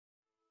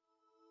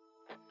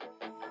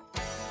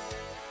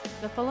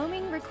The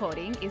following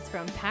recording is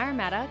from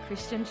Parramatta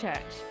Christian Church.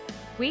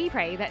 We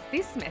pray that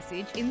this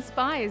message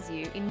inspires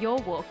you in your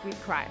walk with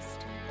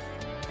Christ.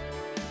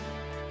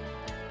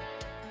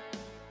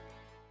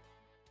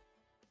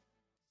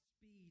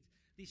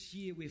 This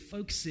year we're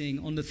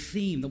focusing on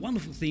the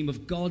wonderful theme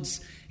of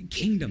God's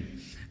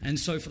kingdom. And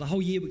so for the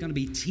whole year we're going to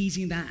be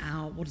teasing that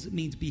out. What does it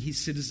mean to be his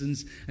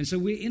citizens? And so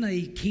we're in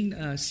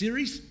a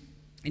series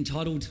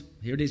entitled,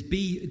 here it is,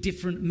 Be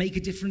Different, Make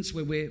a Difference,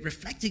 where we're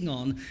reflecting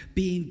on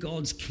being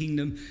God's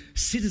kingdom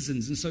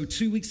citizens. And so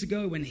 2 weeks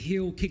ago when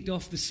Hill kicked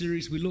off the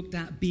series, we looked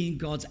at being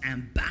God's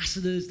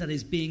ambassadors, that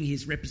is being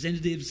his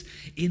representatives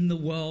in the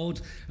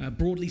world,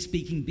 broadly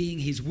speaking, being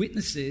his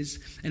witnesses.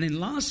 And then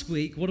last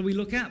week, what did we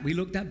look at? We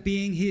looked at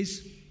being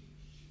his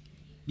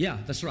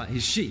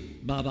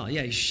sheep.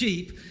 His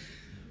sheep.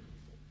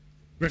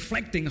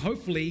 Reflecting,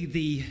 hopefully,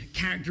 the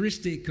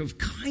characteristic of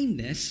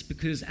kindness,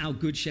 because our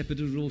good shepherd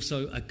is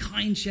also a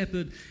kind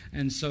shepherd,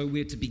 and so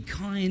we're to be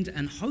kind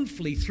and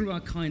hopefully, through our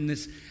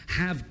kindness,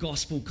 have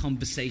gospel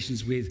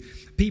conversations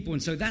with people.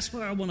 And so that's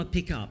where I want to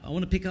pick up. I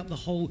want to pick up the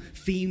whole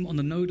theme on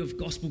the note of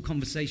gospel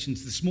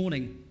conversations this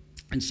morning.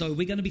 And so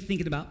we're going to be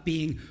thinking about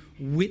being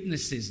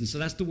witnesses. And so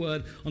that's the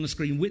word on the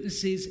screen,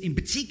 witnesses, in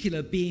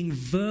particular being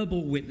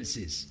verbal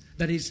witnesses.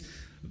 That is,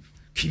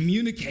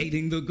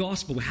 communicating the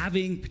gospel,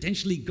 having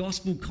potentially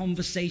gospel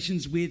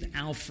conversations with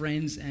our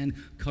friends and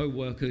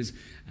co-workers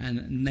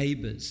and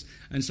neighbors.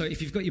 And so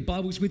if you've got your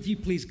Bibles with you,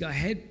 please go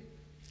ahead,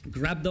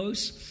 grab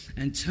those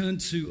and turn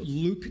to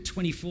Luke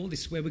 24.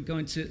 This is where we're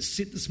going to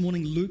sit this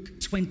morning,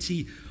 Luke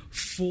 24.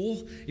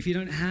 If you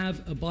don't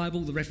have a Bible,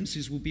 the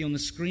references will be on the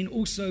screen.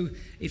 Also,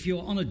 if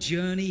you're on a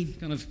journey,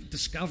 kind of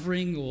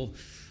discovering or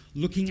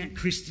looking at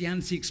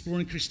Christianity,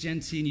 exploring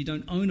Christianity, and you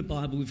don't own a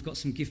Bible, we've got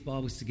some gift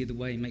Bibles to give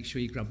away. Make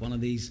sure you grab one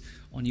of these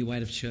on your way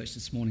to church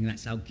this morning.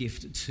 That's our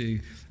gift to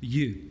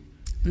you.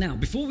 Now,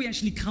 before we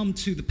actually come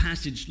to the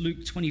passage,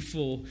 Luke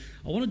 24,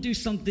 I want to do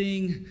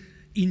something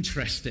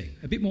interesting,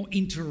 a bit more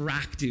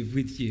interactive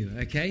with you,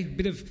 okay? A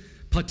bit of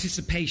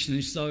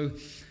participation. So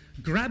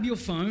grab your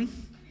phone.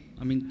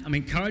 I'm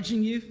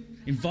encouraging you,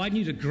 inviting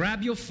you to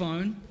grab your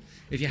phone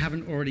if you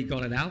haven't already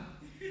got it out.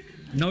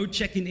 No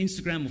checking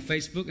Instagram or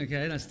Facebook,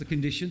 okay, that's the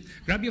condition.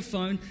 Grab your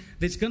phone.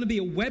 There's going to be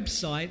a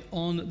website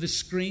on the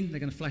screen. They're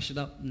going to flash it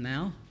up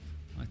now,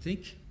 I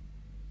think.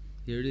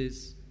 Here it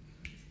is.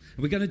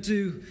 And we're going to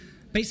do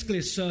basically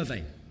a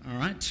survey, all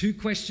right? 2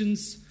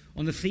 questions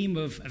on the theme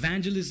of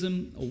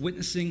evangelism or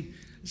witnessing.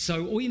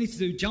 So all you need to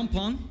do, jump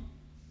on.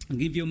 I'll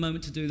give you a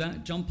moment to do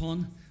that. Jump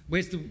on.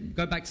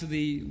 Go back to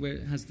where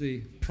it has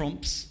the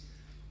prompts.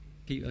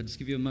 I'll just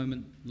give you a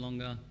moment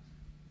longer.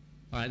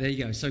 All right, there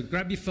you go. So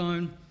grab your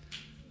phone.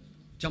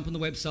 Jump on the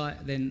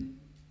website, then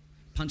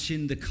punch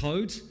in the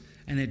code.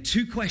 And there are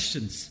 2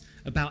 questions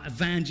about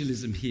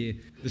evangelism here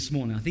this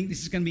morning. I think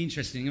this is going to be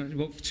interesting. We've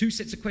got 2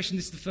 sets of questions.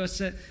 This is the first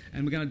set,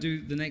 and we're going to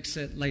do the next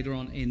set later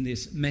on in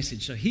this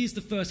message. So here's the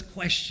first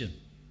question.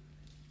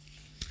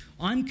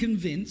 I'm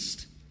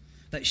convinced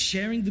that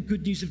sharing the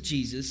good news of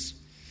Jesus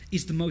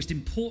is the most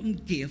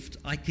important gift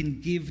I can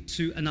give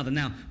to another.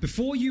 Now,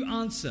 before you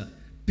answer,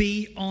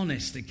 be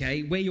honest,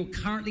 okay? Where you're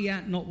currently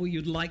at, not where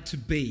you'd like to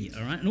be,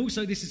 all right? And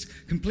also, this is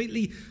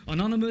completely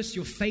anonymous.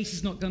 Your face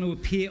is not going to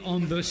appear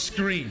on the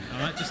screen, all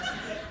right?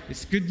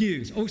 It's good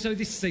news. Also,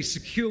 this is a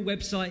secure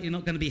website. You're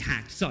not going to be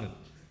hacked. So,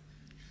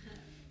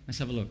 let's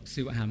have a look,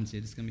 see what happens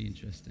here. This is going to be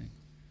interesting.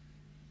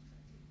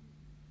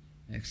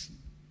 Excellent.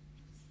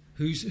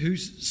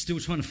 Who's still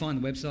trying to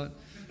find the website?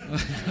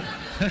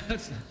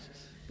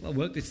 I'll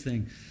work this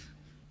thing.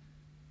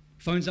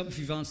 Phones up if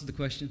you've answered the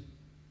question.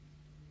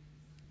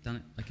 Done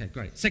it? Okay,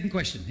 great. Second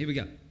question. Here we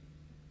go.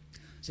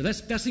 So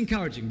that's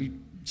encouraging. We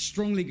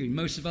strongly agree.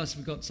 Most of us,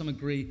 we've got some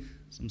agree,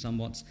 some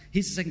somewhat.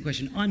 Here's the second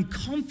question. I'm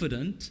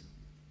confident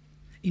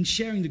in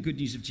sharing the good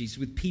news of Jesus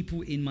with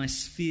people in my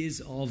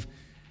spheres of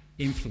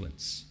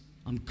influence.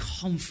 I'm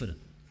confident.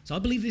 So I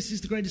believe this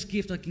is the greatest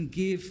gift I can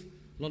give.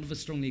 A lot of us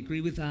strongly agree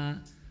with that.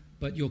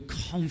 But you're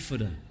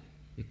confident.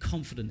 You're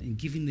confident in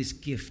giving this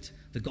gift,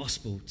 the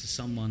gospel, to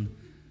someone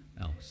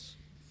else.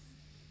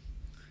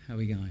 How are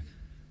we going?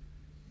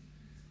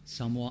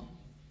 Somewhat,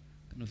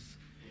 kind of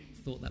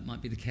thought that might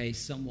be the case.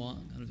 Somewhat,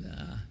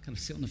 kind of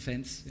sit on the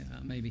fence. Yeah,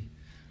 maybe.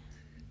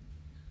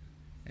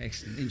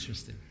 Excellent,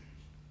 interesting.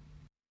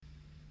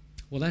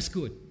 Well, that's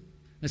good.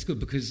 That's good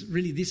because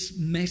really this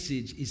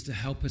message is to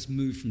help us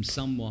move from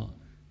somewhat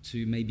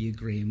to maybe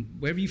agree. And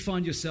wherever you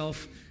find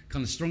yourself,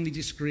 kind of strongly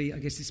disagree, I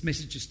guess this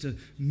message is to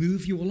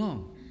move you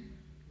along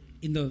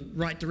in the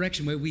right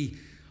direction where we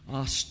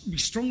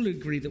strongly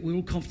agree that we're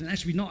all confident.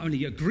 Actually, we not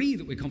only agree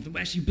that we're confident,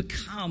 we actually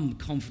become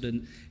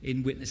confident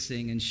in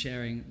witnessing and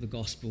sharing the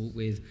gospel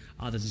with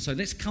others. And so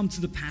let's come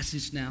to the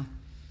passage now.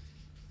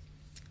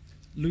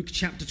 Luke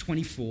chapter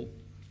 24.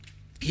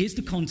 Here's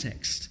the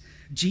context.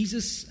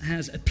 Jesus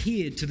has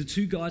appeared to the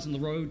 2 guys on the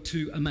road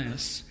to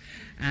Emmaus,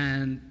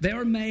 and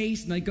they're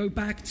amazed, and they go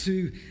back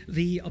to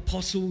the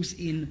apostles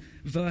in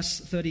verse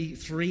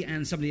 33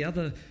 and some of the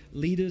other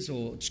leaders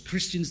or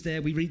Christians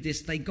there. We read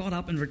this: they got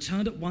up and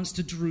returned at once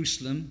to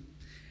Jerusalem,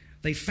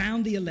 They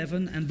found the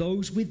 11 and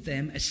those with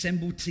them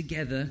assembled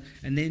together.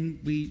 And then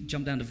we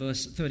jump down to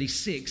verse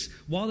 36.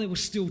 While they were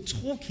still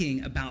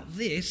talking about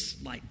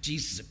this, like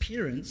Jesus'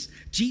 appearance,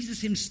 Jesus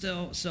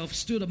himself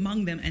stood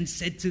among them and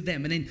said to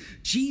them. And then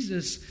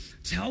Jesus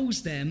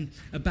tells them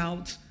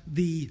about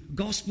the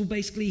gospel.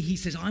 Basically, he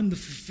says, I'm the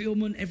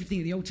fulfillment. Everything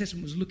in the Old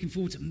Testament was looking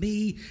forward to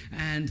me,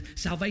 and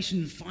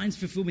salvation finds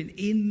fulfillment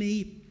in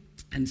me.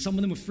 And some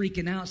of them were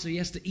freaking out, so he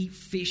has to eat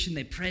fish in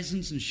their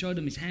presence and show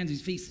them his hands,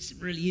 his feet. This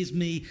really is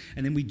me.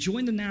 And then we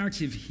join the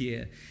narrative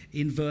here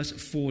in verse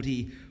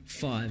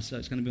 45. So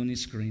it's going to be on your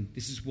screen.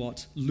 This is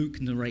what Luke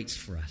narrates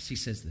for us. He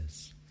says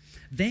this.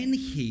 Then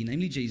he,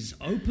 namely Jesus,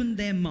 opened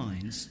their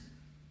minds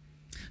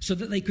so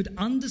that they could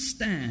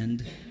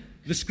understand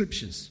the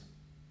scriptures.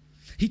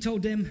 He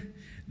told them,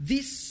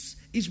 this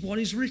is what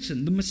is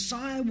written. The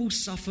Messiah will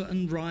suffer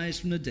and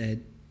rise from the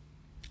dead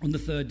on the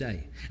third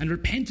day. And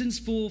repentance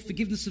for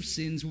forgiveness of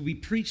sins will be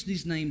preached in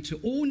his name to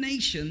all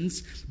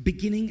nations,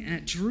 beginning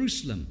at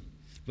Jerusalem.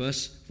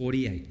 Verse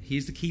 48.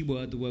 Here's the key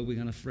word, the word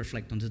we're going to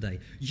reflect on today.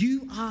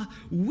 You are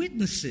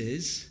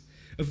witnesses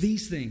of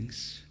these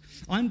things.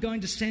 I'm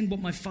going to send what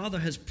my Father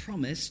has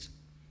promised,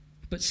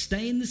 but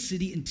stay in the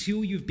city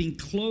until you've been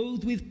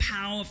clothed with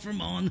power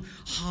from on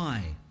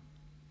high.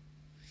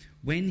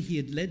 When he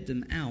had led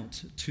them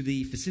out to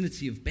the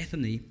vicinity of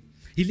Bethany,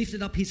 he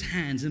lifted up his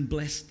hands and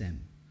blessed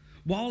them.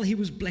 While he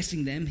was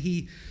blessing them,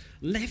 he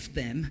left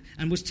them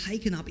and was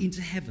taken up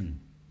into heaven.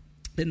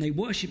 Then they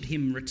worshipped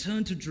him and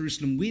returned to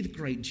Jerusalem with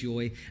great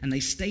joy, and they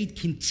stayed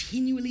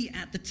continually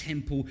at the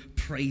temple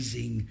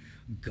praising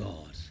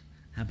God.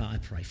 How about I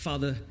pray?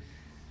 Father,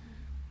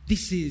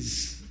 this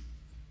is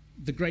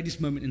the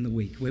greatest moment in the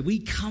week where we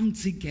come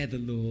together,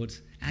 Lord,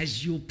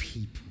 as your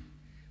people.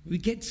 We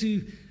get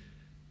to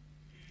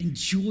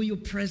enjoy your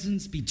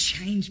presence, be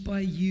changed by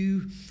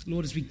you,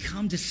 Lord, as we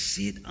come to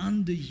sit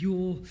under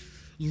your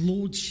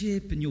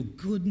lordship and your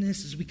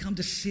goodness, as we come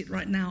to sit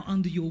right now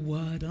under your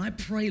word. And I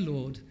pray,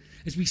 Lord,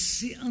 as we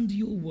sit under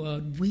your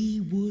word, we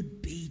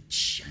would be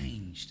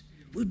changed.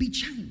 We would be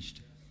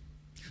changed.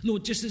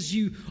 Lord, just as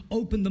you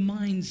open the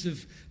minds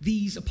of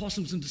these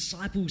apostles and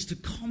disciples to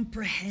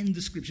comprehend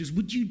the scriptures,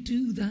 would you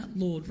do that,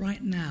 Lord,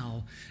 right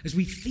now, as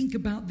we think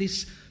about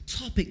this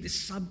topic, this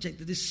subject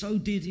that is so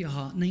dear to your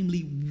heart,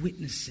 namely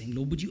witnessing.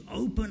 Lord, would you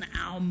open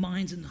our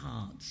minds and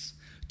hearts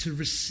to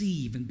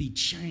receive and be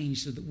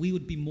changed so that we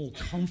would be more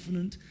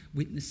confident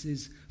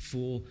witnesses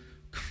for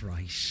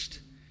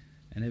Christ.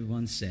 And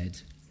everyone said,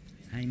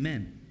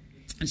 Amen.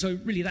 And so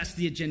really that's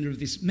the agenda of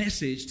this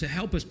message, to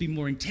help us be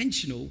more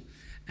intentional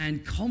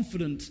and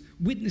confident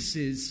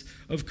witnesses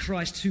of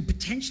Christ who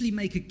potentially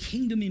make a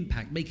kingdom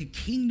impact, make a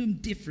kingdom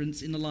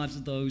difference in the lives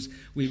of those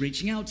we're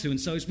reaching out to. And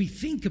so as we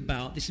think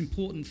about this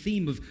important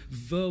theme of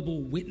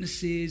verbal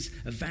witnesses,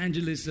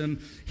 evangelism,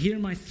 here are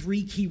my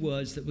three key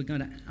words that we're going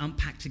to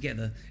unpack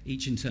together,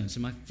 each in turn. So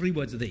my three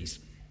words are these: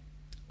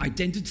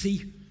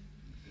 identity,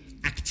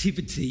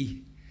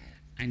 activity,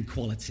 and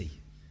quality.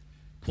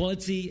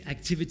 Quality,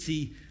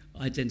 activity,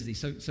 identity.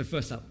 So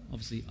first up,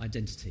 obviously,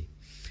 identity.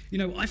 You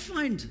know, I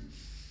find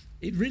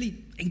it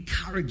really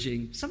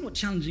encouraging, somewhat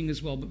challenging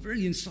as well, but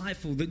very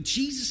insightful, that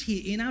Jesus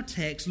here in our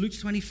text, Luke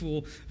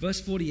 24, verse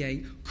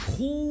 48,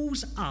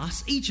 calls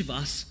us, each of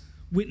us,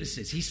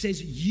 witnesses. He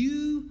says,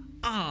 you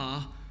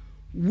are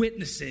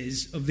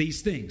witnesses of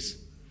these things.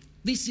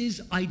 This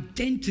is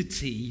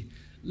identity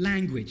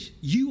language.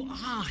 You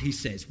are, he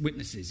says,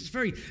 witnesses. It's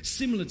very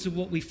similar to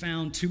what we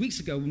found 2 weeks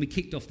ago when we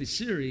kicked off this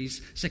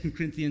series, 2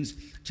 Corinthians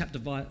chapter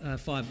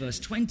 5, verse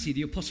 20.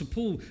 The Apostle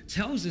Paul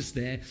tells us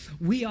there,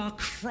 we are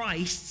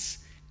Christ's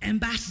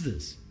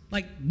ambassadors.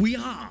 Like, we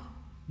are.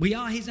 We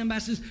are his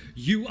ambassadors.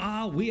 You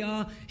are. We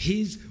are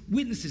his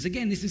witnesses.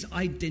 Again, this is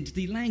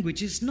identity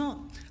language. It's not,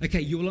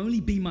 okay, you'll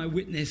only be my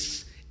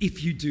witness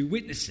if you do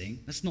witnessing.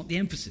 That's not the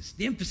emphasis.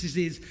 The emphasis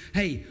is,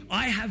 hey,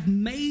 I have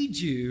made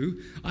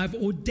you, I've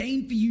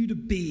ordained for you to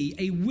be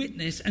a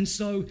witness, and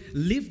so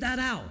live that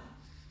out.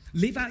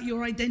 Live out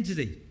your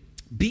identity.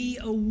 Be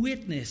a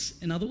witness,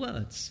 in other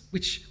words,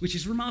 which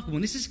is remarkable.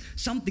 And this is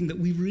something that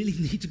we really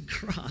need to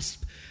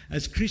grasp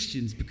as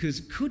Christians,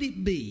 because could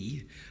it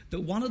be that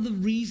one of the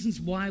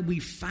reasons why we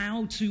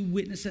fail to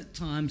witness at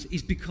times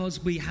is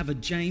because we have a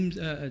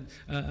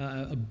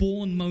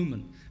Bourne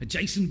moment, a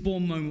Jason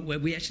Bourne moment, where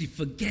we actually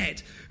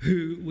forget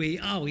who we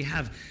are. We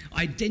have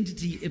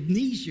identity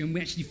amnesia, and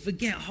we actually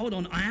forget, hold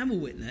on, I am a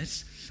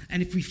witness.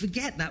 And if we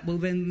forget that, well,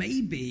 then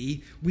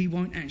maybe we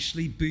won't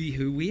actually be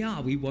who we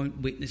are. We won't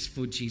witness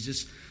for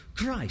Jesus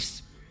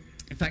Christ.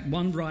 In fact,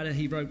 one writer,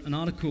 he wrote an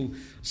article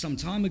some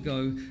time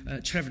ago,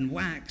 Trevor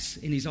Wax,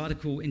 in his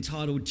article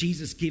entitled,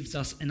 Jesus Gives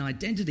Us an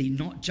Identity,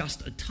 Not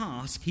Just a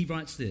Task. He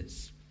writes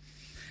this: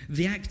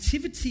 the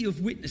activity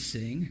of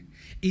witnessing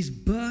is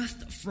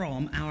birthed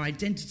from our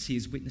identity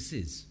as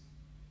witnesses.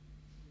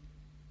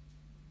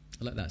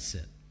 I let that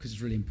sit, because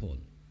it's really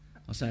important.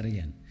 I'll say it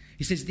again.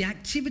 He says the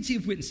activity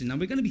of witnessing. Now,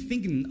 we're going to be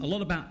thinking a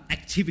lot about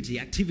activity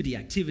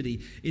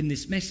in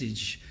this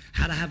message,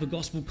 how to have a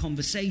gospel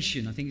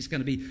conversation. I think it's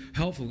going to be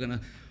helpful. We're going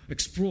to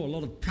explore a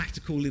lot of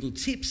practical little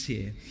tips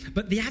here.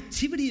 But the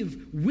activity of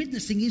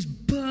witnessing is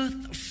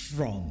birthed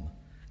from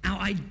our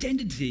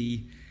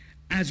identity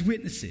as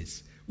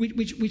witnesses,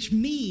 which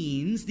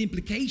means the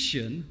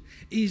implication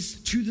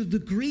is to the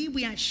degree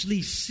we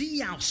actually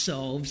see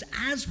ourselves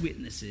as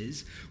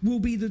witnesses will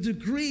be the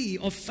degree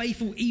of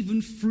faithful,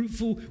 even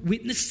fruitful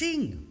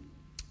witnessing.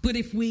 But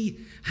if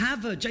we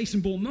have a Jason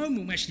Bourne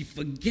moment, we actually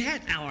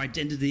forget our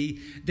identity,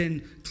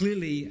 then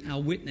clearly our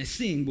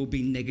witnessing will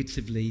be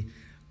negatively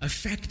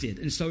affected.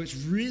 And so it's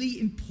really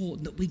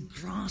important that we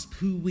grasp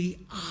who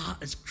we are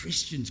as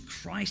Christians.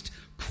 Christ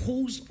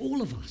calls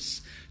all of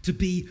us to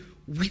be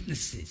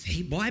witnesses.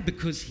 Why?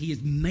 Because he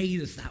has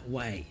made us that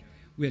way.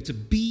 We are to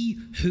be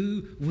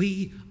who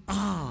we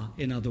are,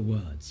 in other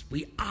words.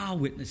 We are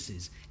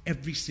witnesses,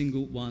 every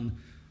single one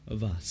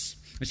of us.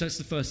 And so that's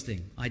the first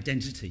thing,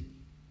 identity.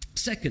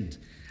 Second,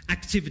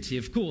 activity.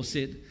 Of course,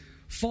 it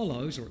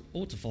follows, or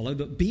ought to follow,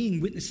 that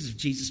being witnesses of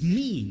Jesus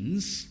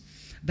means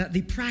that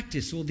the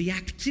practice or the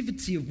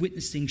activity of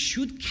witnessing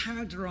should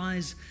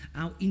characterize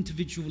our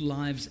individual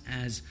lives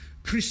as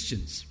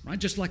Christians, right?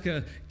 Just like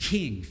a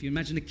king. If you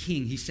imagine a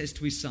king, he says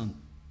to his son,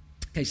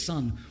 okay,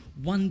 son,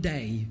 one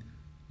day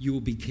you will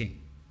be king.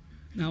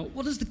 Now,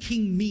 what does the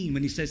king mean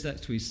when he says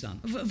that to his son?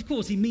 Of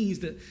course, he means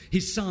that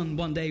his son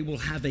one day will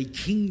have a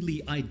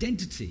kingly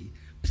identity.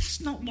 But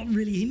that's not what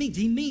really he means.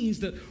 He means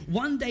that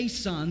one day,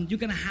 son, you're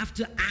going to have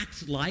to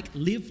act like,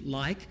 live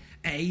like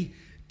a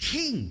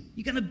king.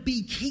 You're going to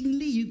be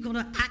kingly. You've got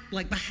to act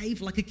like,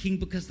 behave like a king,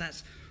 because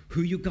that's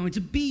who you're going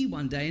to be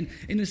one day. And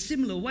in a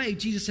similar way,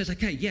 Jesus says,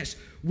 okay, yes,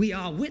 we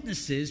are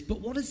witnesses,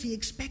 but what is he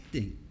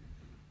expecting?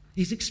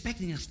 He's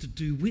expecting us to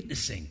do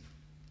witnessing.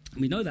 And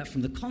we know that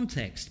from the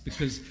context,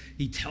 because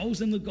he tells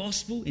them the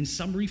gospel in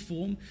summary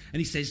form, and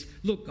he says,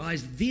 look,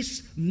 guys,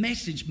 this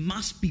message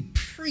must be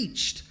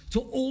preached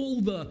to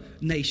all the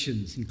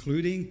nations,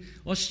 including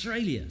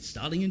Australia,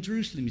 starting in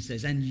Jerusalem, he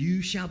says, and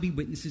you shall be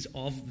witnesses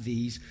of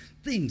these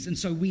things. And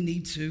so we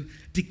need to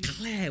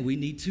declare, we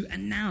need to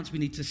announce, we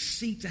need to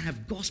seek to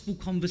have gospel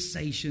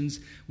conversations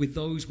with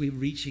those we're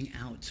reaching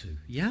out to.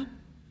 Yeah?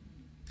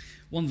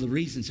 One of the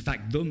reasons, in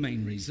fact, the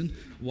main reason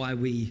why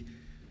we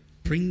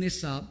bring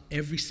this up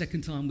every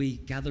second time we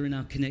gather in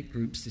our Connect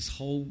groups, this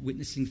whole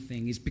witnessing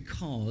thing, is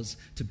because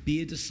to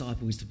be a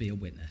disciple is to be a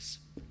witness.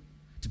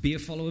 To be a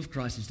follower of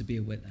Christ is to be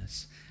a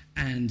witness.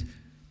 And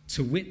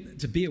to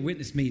be a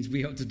witness means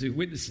we have to do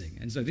witnessing.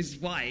 And so this is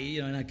why,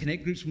 in our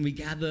Connect groups, when we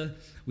gather,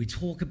 we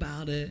talk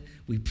about it,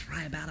 we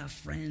pray about our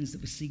friends that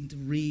we're seeking to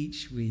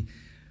reach, we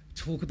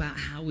talk about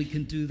how we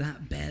can do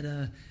that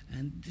better.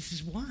 And this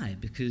is why,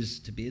 because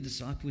to be a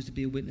disciple is to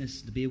be a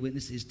witness. To be a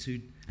witness is to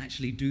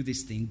actually do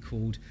this thing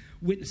called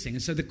witnessing.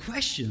 And so the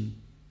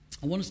question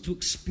I want us to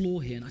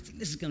explore here, and I think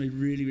this is going to be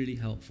really, really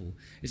helpful,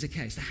 is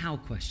it's the how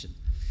question.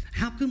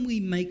 How can we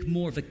make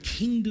more of a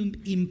kingdom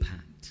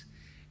impact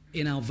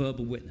in our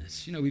verbal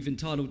witness? We've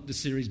entitled the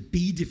series,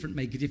 Be Different,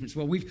 Make a Difference.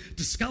 Well, we've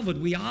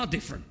discovered we are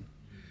different.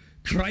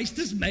 Christ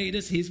has made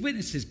us his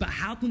witnesses, but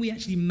how can we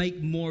actually make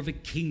more of a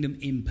kingdom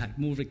impact,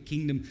 more of a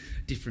kingdom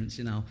difference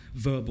in our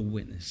verbal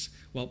witness?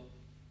 Well,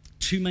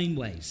 two main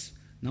ways.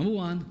 Number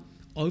one,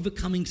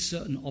 overcoming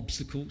certain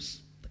obstacles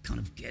that kind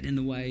of get in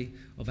the way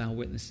of our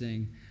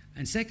witnessing.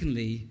 And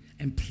secondly,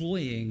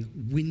 employing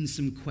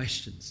winsome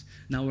questions.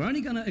 Now, we're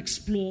only going to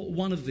explore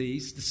one of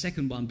these, the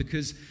second one,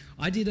 because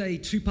I did a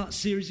two-part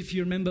series, if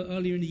you remember,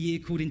 earlier in the year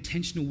called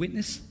Intentional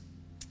Witness.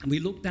 And we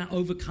looked at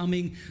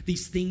overcoming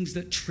these things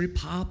that trip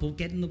up or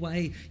get in the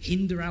way,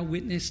 hinder our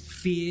witness,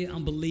 fear,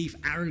 unbelief,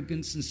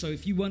 arrogance. And so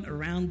if you weren't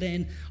around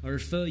then, I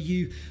refer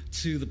you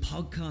to the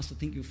podcast. I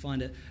think you'll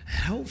find it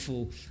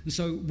helpful. And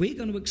so we're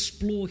going to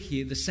explore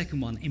here the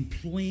second one,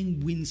 employing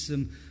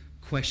winsome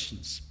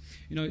questions.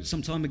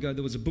 Some time ago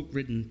there was a book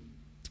written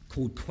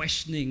called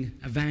Questioning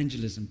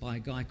Evangelism by a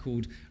guy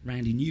called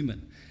Randy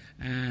Newman.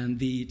 And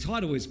the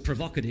title is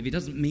provocative. It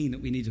doesn't mean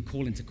that we need to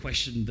call into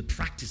question the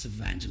practice of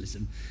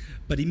evangelism,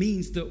 but it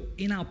means that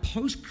in our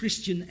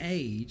post-Christian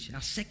age, our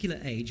secular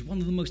age, one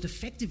of the most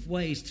effective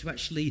ways to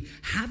actually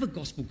have a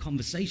gospel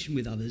conversation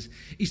with others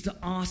is to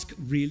ask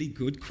really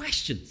good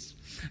questions.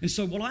 And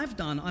so what I've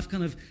done, I've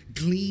kind of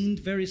gleaned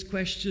various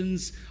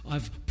questions.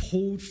 I've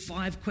pulled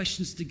 5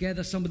 questions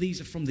together. Some of these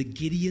are from the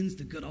Gideons,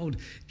 the good old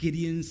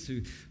Gideons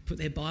who put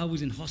their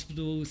Bibles in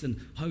hospitals and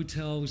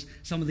hotels.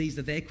 Some of these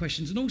are their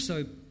questions. And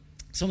also,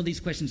 some of these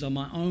questions are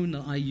my own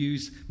that I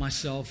use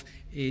myself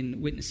in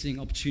witnessing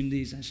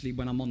opportunities, actually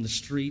when I'm on the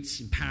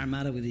streets in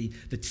Parramatta with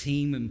the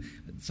team, and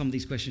some of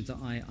these questions that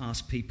I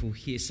ask people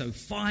here. So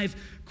 5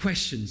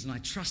 questions, and I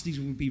trust these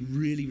will be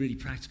really, really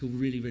practical,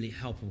 really, really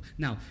helpful.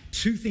 Now,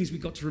 2 things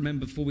we've got to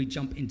remember before we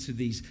jump into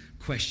these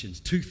questions.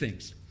 2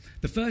 things.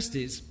 The first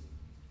is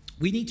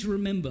we need to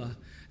remember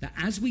that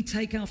as we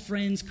take our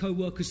friends,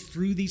 co-workers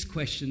through these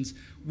questions,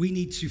 we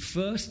need to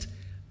first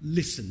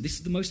listen. This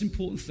is the most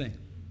important thing.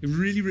 It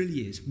really, really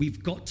is.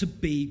 We've got to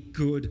be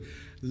good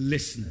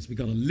listeners. We've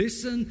got to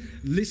listen,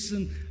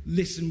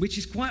 which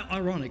is quite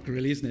ironic,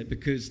 really, isn't it?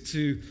 Because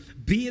to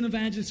be an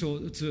evangelist or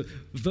to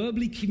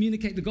verbally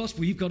communicate the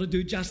gospel, you've got to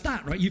do just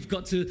that, right? You've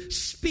got to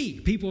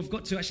speak. People have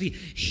got to actually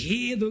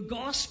hear the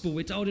gospel.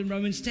 We're told in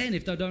Romans 10,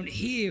 if they don't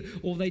hear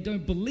or they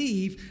don't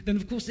believe, then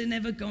of course they're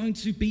never going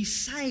to be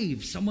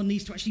saved. Someone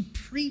needs to actually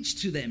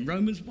preach to them.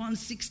 Romans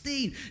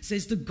 1:16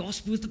 says the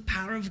gospel is the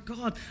power of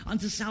God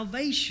unto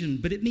salvation,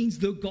 but it means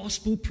the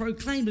gospel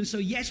proclaimed. And so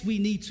yes, we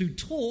need to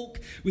talk,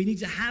 we need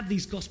to have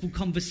these gospel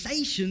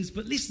conversations,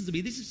 but listen to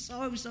me, this is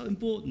so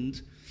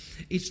important.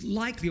 It's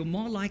likely or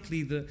more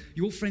likely that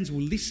your friends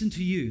will listen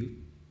to you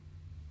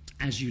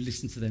as you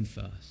listen to them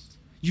first.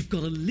 You've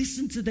got to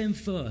listen to them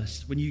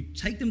first. When you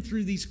take them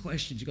through these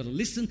questions, you've got to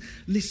listen.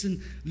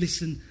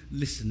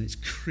 It's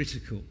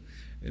critical.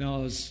 You know, I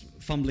was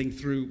fumbling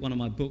through one of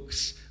my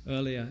books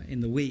earlier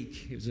in the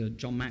week. It was a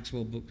John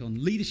Maxwell book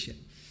on leadership.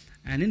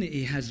 And in it,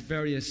 he has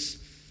various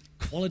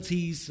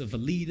qualities of a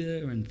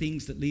leader and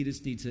things that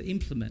leaders need to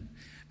implement.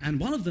 And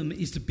one of them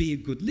is to be a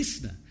good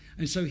listener.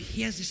 And so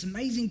he has this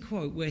amazing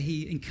quote where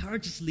he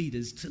encourages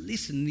leaders to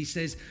listen. And he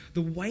says,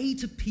 the way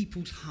to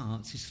people's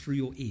hearts is through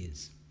your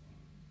ears.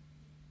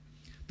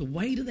 The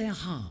way to their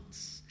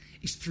hearts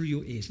is through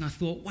your ears. And I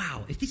thought,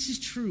 wow, if this is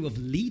true of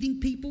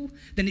leading people,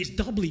 then it's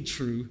doubly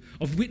true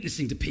of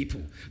witnessing to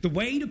people. The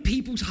way to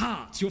people's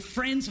hearts, your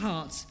friends'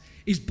 hearts,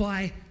 is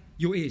by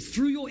your ears.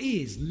 Through your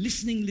ears,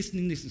 listening.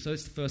 So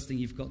it's the first thing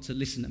you've got to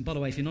listen. And by the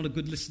way, if you're not a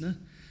good listener,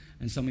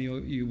 and some of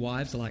you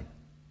wives are like,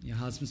 your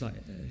husband's like,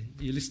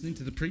 are you listening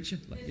to the preacher?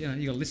 Like, you got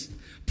to listen.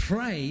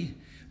 Pray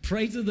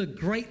to the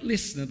great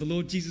listener, the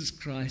Lord Jesus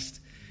Christ,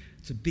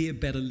 to be a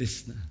better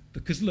listener.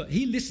 Because look,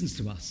 he listens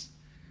to us.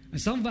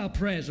 And some of our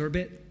prayers are a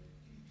bit,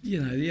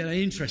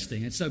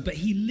 interesting. And so, but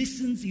he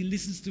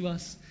listens to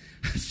us.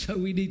 So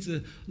we need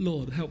to,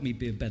 Lord, help me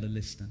be a better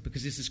listener.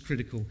 Because this is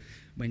critical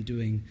when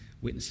doing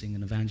witnessing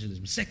and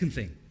evangelism. Second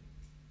thing,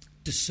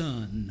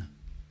 discern.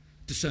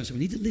 So we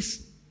need to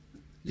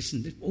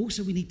listen.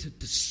 Also, we need to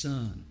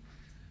discern.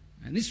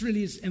 And this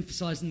really is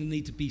emphasizing the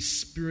need to be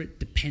spirit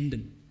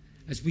dependent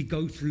as we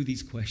go through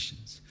these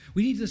questions.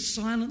 We need to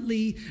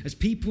silently, as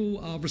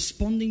people are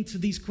responding to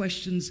these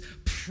questions,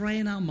 pray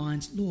in our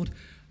minds, Lord,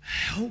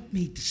 help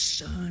me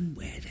discern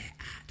where they're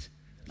at.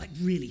 Like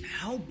really,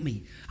 help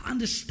me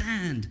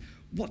understand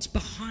what's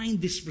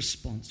behind this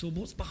response or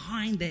what's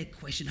behind their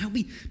question. Help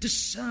me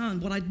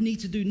discern what I need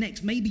to do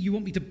next. Maybe you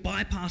want me to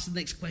bypass the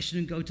next question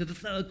and go to the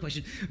third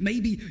question.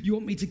 Maybe you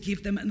want me to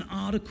give them an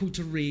article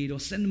to read or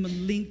send them a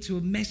link to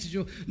a message.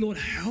 Or, Lord,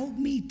 help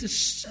me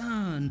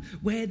discern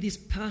where this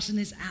person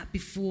is at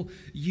before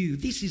you.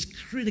 This is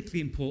critically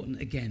important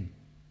again,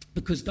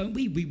 because don't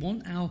we? We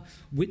want our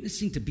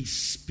witnessing to be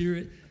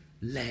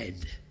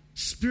spirit-led.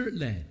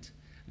 Spirit-led.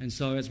 And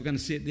so as we're going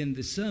to see at the end of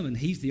this sermon,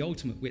 he's the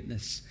ultimate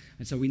witness.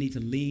 And so we need to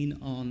lean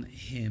on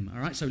him.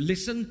 All right, so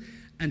listen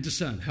and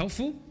discern.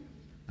 Helpful?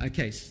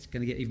 Okay, it's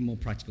going to get even more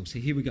practical. So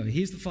here we go.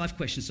 Here's the 5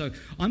 questions. So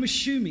I'm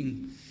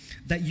assuming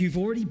that you've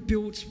already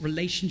built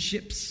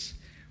relationships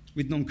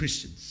with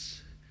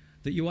non-Christians,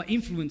 that you are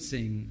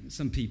influencing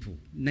some people,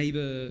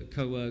 neighbor,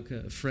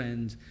 co-worker,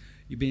 friend.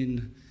 You've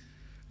been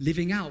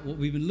living out what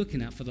we've been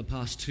looking at for the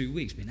past 2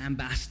 weeks, being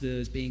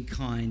ambassadors, being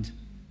kind.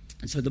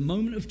 And so the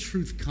moment of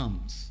truth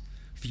comes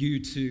for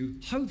you to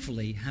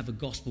hopefully have a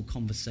gospel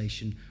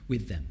conversation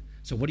with them.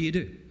 So what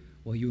do?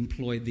 Well, you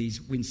employ these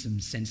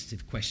winsome,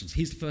 sensitive questions.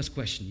 Here's the first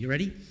question. You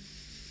ready?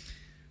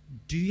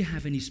 Do you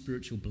have any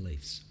spiritual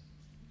beliefs?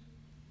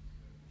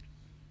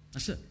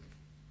 That's it.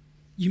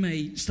 You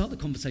may start the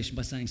conversation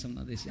by saying something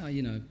like this. Oh,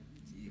 you know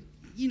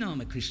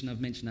I'm a Christian. I've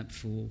mentioned that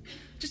before.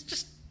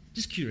 Just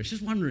curious,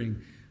 just wondering,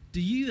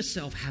 do you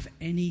yourself have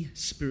any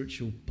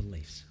spiritual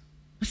beliefs?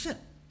 That's it.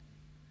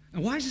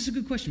 And why is this a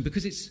good question?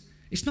 Because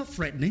it's not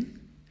threatening.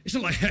 It's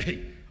not like,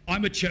 hey,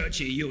 I'm a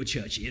churchy, you're a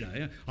churchy,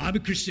 I'm a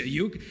Christian,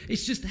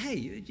 It's just,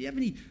 hey, do you have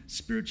any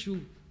spiritual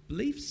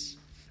beliefs?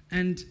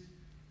 And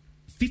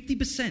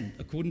 50%,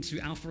 according to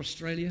Alpha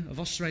Australia, of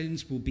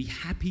Australians will be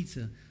happy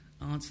to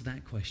answer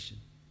that question.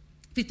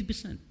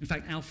 50%. In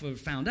fact, Alpha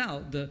found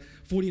out that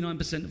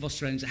 49% of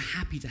Australians are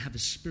happy to have a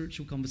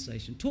spiritual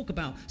conversation, talk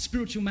about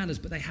spiritual matters,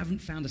 but they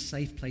haven't found a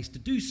safe place to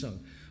do so.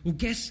 Well,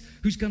 guess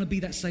who's going to be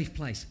that safe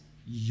place?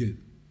 You.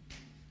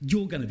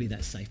 You're going to be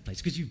that safe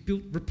place because you've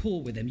built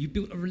rapport with them. You've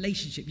built a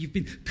relationship. You've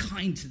been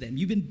kind to them.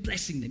 You've been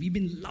blessing them. You've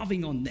been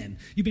loving on them.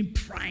 You've been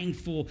praying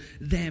for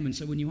them. And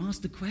so when you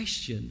ask the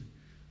question,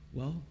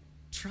 well,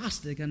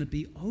 trust they're going to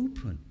be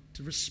open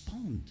to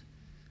respond.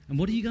 And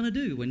what are you going to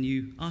do when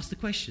you ask the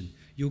question?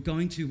 You're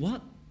going to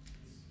what?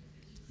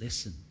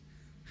 Listen.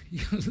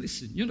 You're going to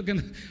listen. You're not going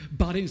to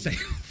butt in and say,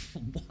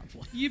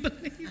 what do you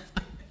believe?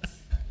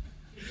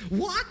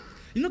 What?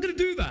 You're not going to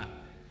do that.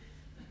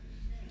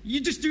 You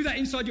just do that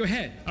inside your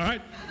head, all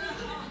right?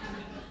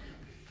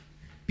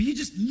 But you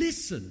just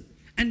listen.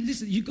 And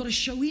listen, you've got to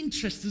show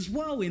interest as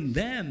well in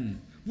them.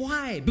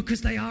 Why?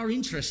 Because they are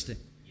interesting.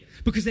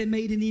 Because they're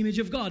made in the image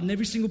of God. And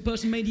every single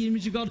person made in the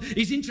image of God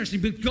is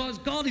interesting because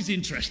God is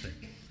interesting.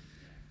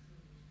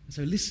 And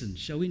so listen,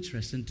 show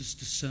interest and just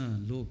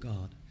discern, Lord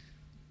God,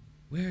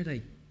 where are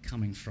they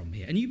coming from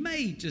here? And you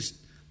may just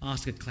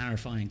ask a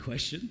clarifying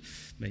question.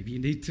 Maybe you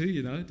need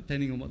to,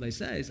 depending on what they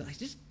say. It's like,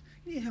 can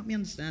you help me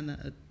understand that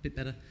a bit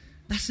better?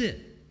 That's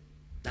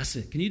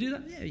it. Can you do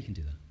that? Yeah, you can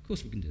do that. Of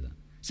course we can do that.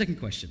 Second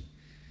question.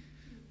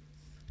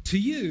 To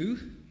you,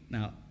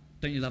 now,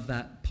 don't you love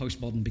that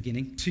postmodern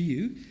beginning? To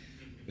you,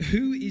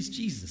 who is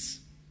Jesus?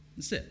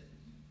 That's it.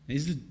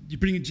 You're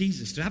bringing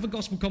Jesus. To have a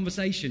gospel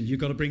conversation, you've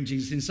got to bring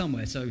Jesus in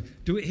somewhere. So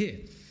do it here.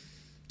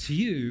 To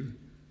you,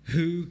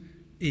 who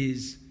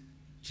is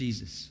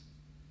Jesus?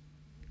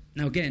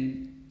 Now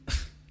again,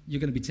 you're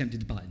going to be tempted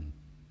to bite in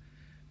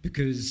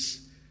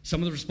because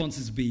some of the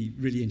responses will be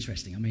really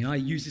interesting. I mean, I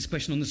use this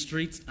question on the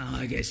streets, and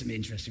I get some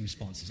interesting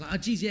responses.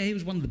 Like, geez, yeah, he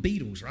was one of the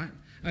Beatles,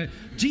 right?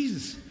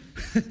 Jesus,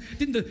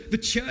 didn't the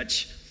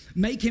church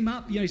make him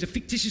up? He's a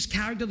fictitious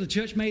character the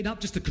church made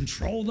up just to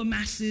control the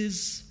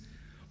masses.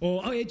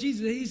 Or, oh yeah,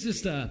 Jesus, he's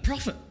just a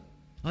prophet.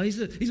 Oh, he's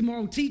a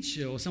moral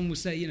teacher. Or some will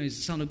say, he's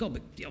the Son of God,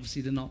 but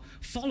obviously they're not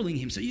following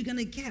him. So you're going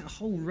to get a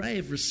whole array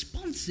of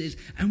responses.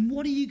 And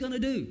what are you going to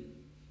do?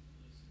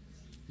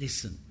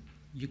 Listen.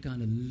 You're going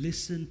to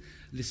listen.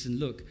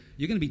 Look,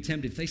 you're going to be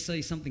tempted if they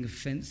say something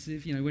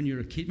offensive. When you're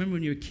a kid, remember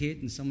when you were a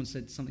kid and someone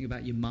said something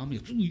about your mum?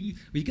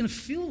 You're going to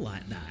feel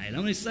like that.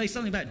 When they say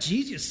something about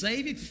Jesus, your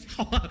Savior,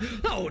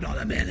 hold on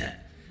a minute.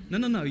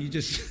 No. You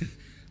just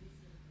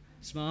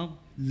smile,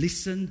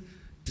 listen,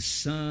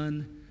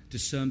 discern,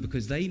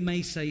 because they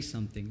may say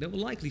something. They will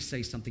likely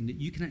say something that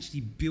you can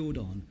actually build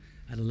on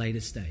at a later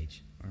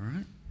stage. All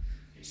right?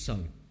 So,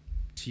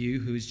 to you,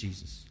 who is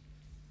Jesus?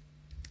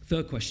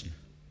 Third question.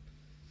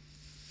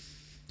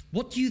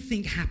 What do you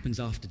think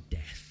happens after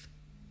death?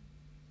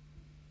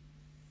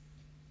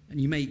 And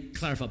you may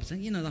clarify by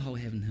saying, the whole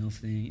heaven-hell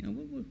thing.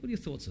 What are your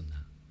thoughts on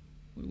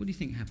that? What do you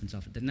think happens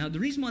after death? Now, the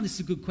reason why this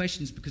is a good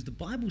question is because the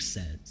Bible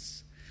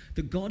says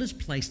that God has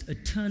placed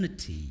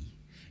eternity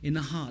in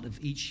the heart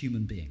of each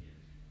human being,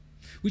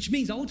 which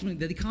means ultimately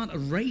that he can't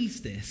erase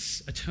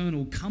this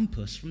eternal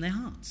compass from their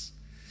hearts.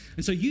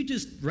 And so you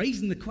just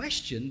raising the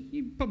question,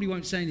 you probably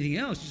won't say anything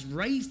else, just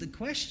raise the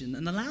question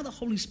and allow the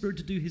Holy Spirit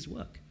to do his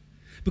work.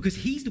 Because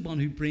he's the one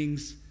who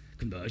brings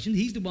conversion.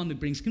 He's the one who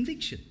brings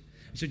conviction.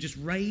 So just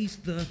raise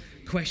the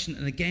question.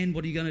 And again,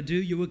 what are you going to do?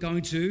 You are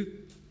going to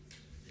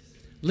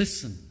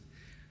listen.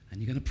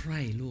 And you're going to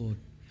pray, Lord,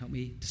 help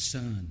me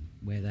discern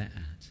where they're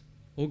at.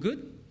 All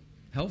good?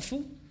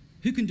 Helpful?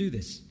 Who can do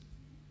this?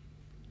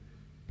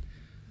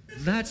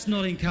 That's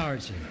not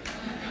encouraging.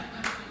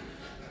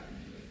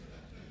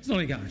 It's not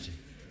encouraging.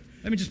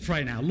 Let me just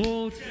pray now.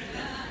 Lord,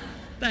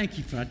 thank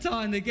you for our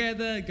time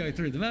together. Go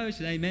through the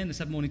motion. Amen. Let's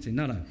have morning tea.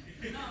 No.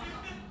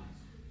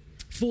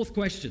 Fourth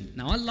question.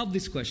 Now, I love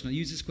this question. I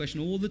use this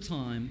question all the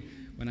time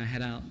when I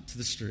head out to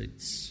the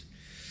streets.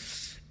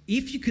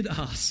 If you could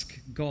ask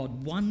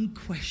God one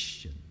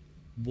question,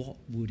 what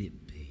would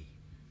it be?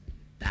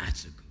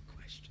 That's a good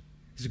question.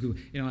 It's a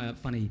good.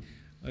 Funny.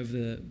 Over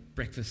the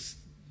breakfast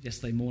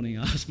yesterday morning,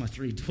 I asked my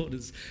three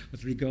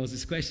girls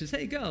this question.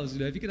 Hey, girls,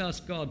 if you could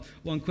ask God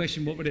one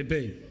question, what would it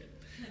be?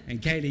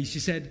 And Kaylee, she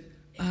said,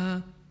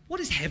 what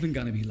is heaven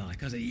going to be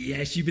like? I said,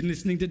 yes, you've been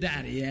listening to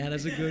Daddy. Yeah,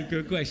 that's a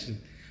good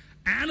question.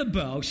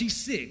 Annabelle, she's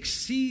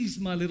 6. She's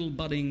my little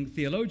budding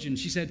theologian.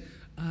 She said,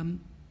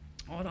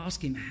 I'd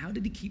ask him, how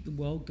did he keep the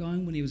world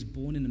going when he was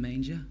born in a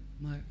manger?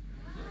 I'm like,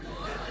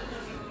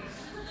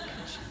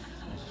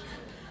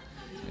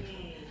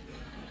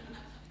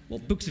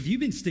 what books have you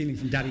been stealing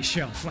from Daddy's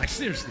shelf? Like,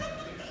 seriously.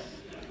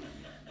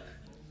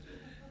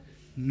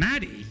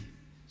 Maddie,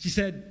 she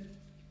said,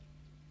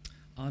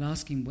 I'd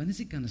ask him, when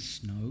is it going to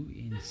snow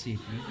in Sydney?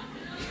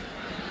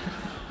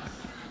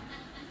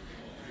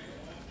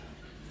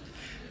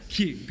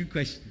 Cute, good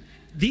question.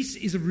 This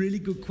is a really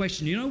good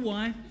question. You know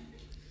why?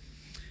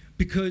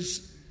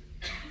 Because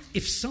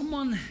if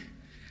someone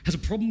has a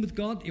problem with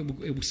God, it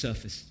will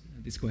surface,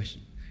 this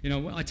question.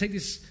 I take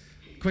this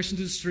question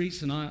to the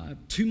streets, and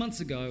 2 months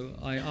ago,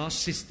 I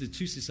asked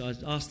two sisters,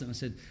 I asked them, I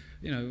said,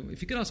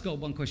 if you could ask God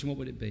one question, what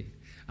would it be?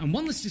 And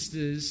one of the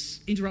sisters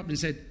interrupted and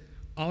said,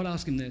 I would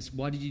ask him this,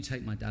 why did you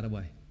take my dad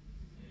away?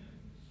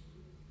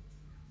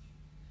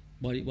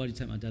 Why did you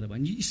take my dad away?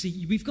 And you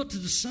see, we've got to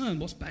discern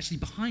what's actually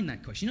behind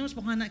that question. You know what's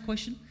behind that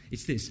question?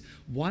 It's this.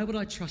 Why would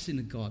I trust in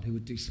a God who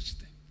would do such a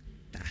thing?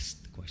 That's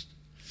the question.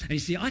 And you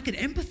see, I could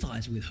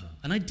empathize with her,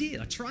 and I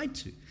did. I tried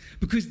to.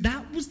 Because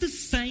that was the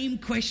same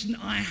question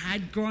I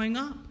had growing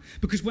up.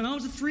 Because when I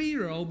was a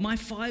 3-year-old, my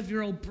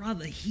 5-year-old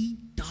brother, he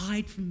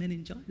died from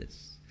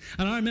meningitis.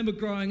 And I remember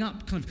growing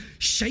up kind of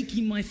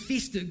shaking my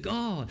fist at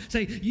God,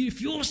 saying, if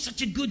you're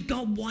such a good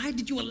God, why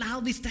did you allow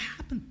this to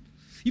happen?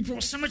 You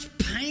brought so much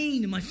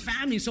pain in my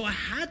family. So I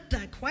had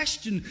that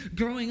question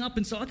growing up,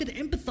 and so I could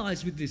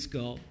empathize with this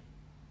God.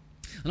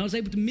 And I was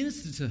able to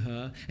minister to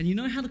her. And you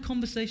know how the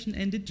conversation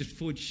ended? Just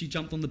before she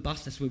jumped on the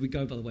bus. That's where we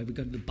go, by the way. We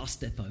go to the bus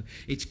depot.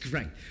 It's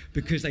great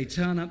because they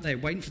turn up. They're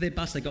waiting for their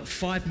bus. They got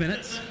 5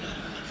 minutes.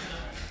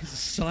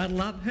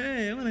 Sidle up.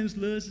 Hey, my name's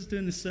Lewis. Just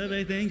doing the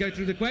survey thing. Go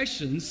through the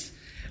questions.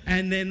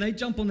 And then they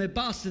jump on their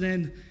bus. And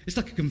then it's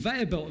like a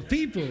conveyor belt of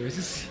people.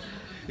 It's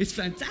It's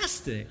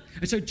fantastic.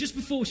 And so just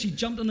before she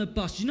jumped on her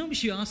bus, do you know what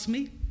she asked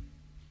me?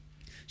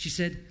 She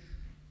said,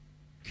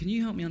 can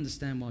you help me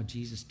understand why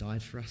Jesus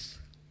died for us?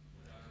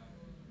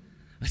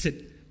 I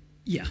said,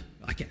 yeah,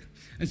 I can.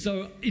 And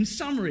so in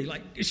summary,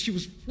 like as she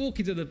was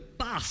walking to the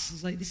bus, I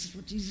was like, this is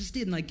what Jesus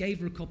did. And I gave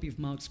her a copy of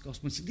Mark's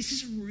Gospel and said, this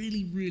is a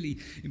really, really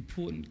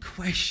important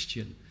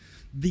question.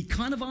 The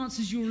kind of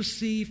answers you'll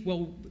receive,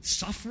 well, the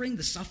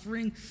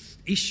suffering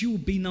issue will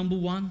be number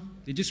one.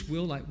 It just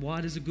will, like,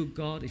 why does a good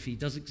God, if he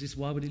does exist,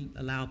 why would he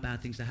allow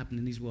bad things to happen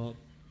in his world?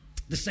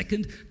 The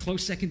second,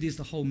 close second, is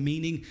the whole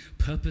meaning,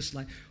 purpose,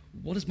 like,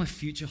 what does my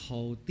future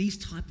hold? These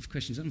type of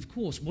questions. And of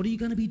course, what are you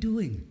going to be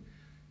doing?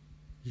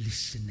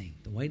 Listening.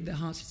 The way their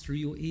hearts is through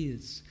your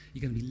ears.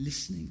 You're going to be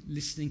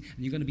listening,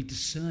 and you're going to be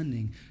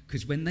discerning.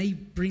 Because when they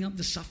bring up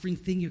the suffering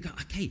thing, you go,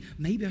 okay,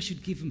 maybe I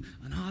should give them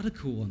an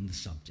article on the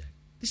subject.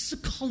 This is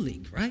a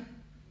colleague, right?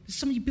 This is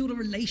someone you build a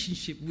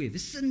relationship with.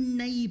 This is a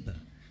neighbor.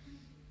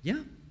 Yeah?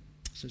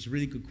 So it's a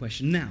really good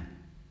question. Now,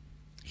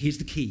 here's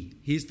the key.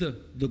 Here's the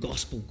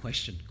gospel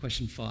question.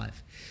 Question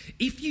 5.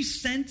 If you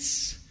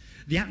sense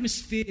the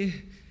atmosphere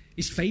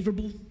is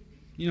favorable,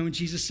 you know, when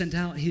Jesus sent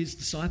out his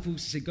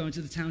disciples, he said, go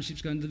into the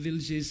townships, go into the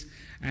villages,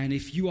 and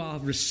if you are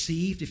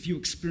received, if you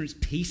experience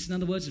peace, in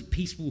other words, a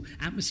peaceful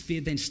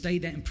atmosphere, then stay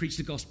there and preach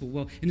the gospel.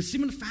 Well, in a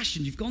similar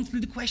fashion, you've gone through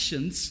the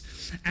questions,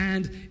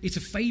 and it's a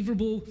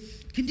favorable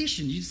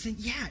condition. You just think,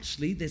 yeah,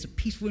 actually, there's a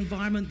peaceful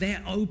environment,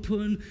 they're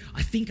open.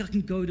 I think I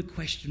can go to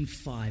question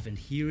 5, and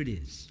here it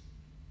is.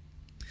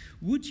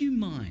 Would you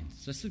mind,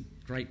 so that's a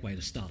great way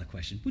to start a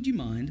question, would you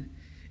mind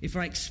if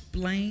I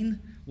explain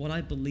what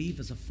I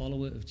believe as a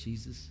follower of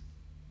Jesus?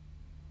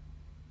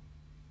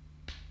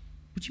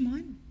 Would you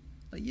mind?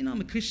 Like, you know,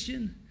 I'm a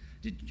Christian.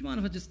 Do you mind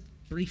if I just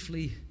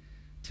briefly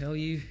tell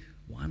you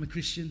why I'm a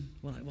Christian?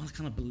 What I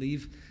kind of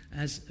believe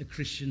as a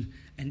Christian?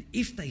 And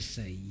if they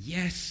say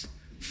yes,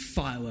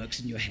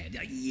 fireworks in your head.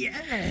 Like,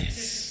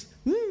 yes!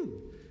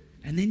 Woo!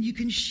 And then you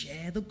can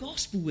share the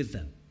gospel with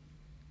them.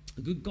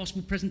 A good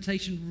gospel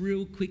presentation,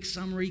 real quick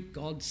summary,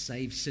 God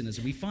saves sinners.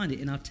 And we find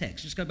it in our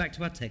text. Just go back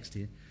to our text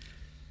here.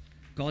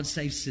 God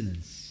saves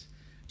sinners.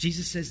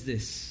 Jesus says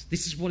this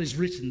is what is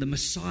written, the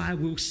Messiah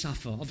will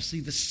suffer, obviously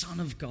the Son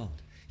of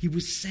God. He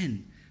was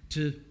sent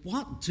to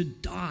what? To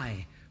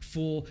die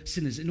for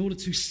sinners in order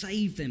to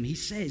save them. He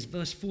says,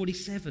 verse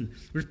 47,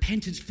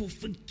 repentance for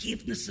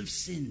forgiveness of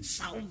sins,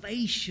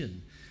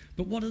 salvation.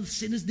 But what do the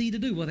sinners need to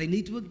do? Well, they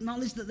need to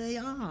acknowledge that they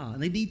are.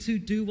 They need to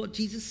do what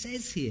Jesus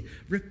says here.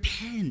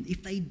 Repent.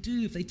 If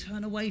they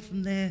turn away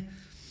from their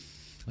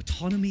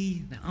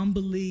autonomy, their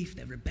unbelief,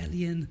 their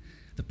rebellion,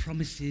 the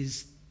promise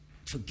is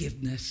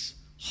forgiveness,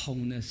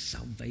 wholeness,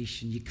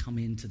 salvation. You come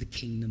into the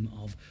kingdom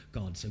of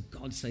God. So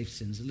God saves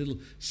sinners. A little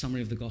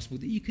summary of the gospel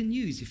that you can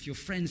use if your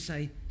friends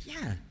say,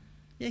 yeah,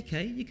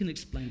 okay, you can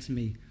explain to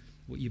me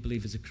what you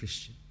believe as a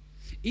Christian.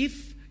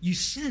 If you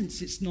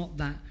sense it's not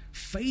that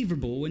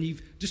favorable, and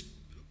you've just,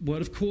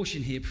 word of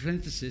caution here,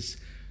 parenthesis,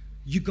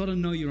 you've got to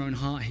know your own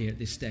heart here at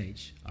this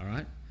stage, all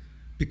right?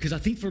 Because I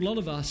think for a lot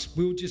of us,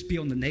 we'll just be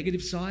on the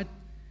negative side.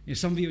 You know,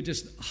 some of you are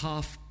just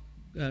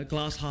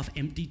glass half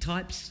empty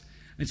types.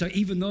 And so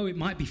even though it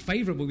might be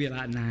favorable, we're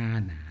like, nah,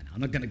 I'm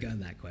not going to go to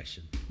that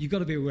question. You've got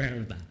to be aware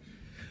of that.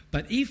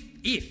 But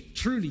if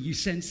truly you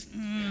sense,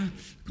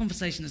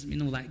 conversation hasn't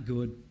been all that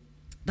good,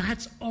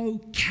 that's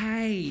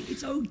okay.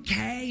 It's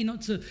okay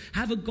not to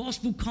have a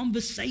gospel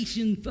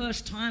conversation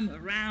first time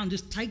around.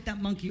 Just take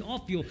that monkey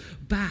off your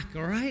back,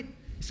 all right?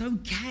 It's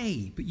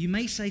okay. But you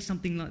may say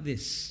something like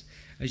this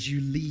as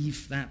you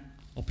leave that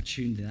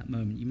opportunity, that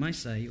moment. You may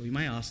say, or you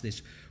may ask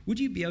this, would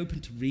you be open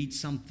to read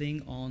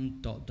something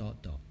on ...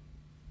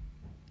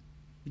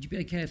 Would you be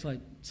okay if I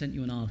sent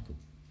you an article,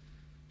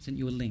 sent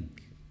you a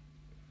link,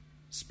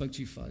 spoke to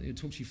you further,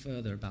 talked to you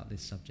further about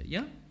this subject?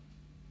 Yeah?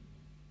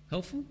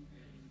 Helpful?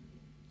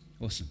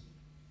 Awesome.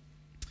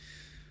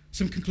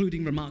 Some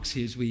concluding remarks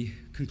here as we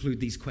conclude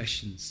these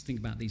questions. Think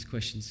about these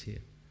questions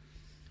here.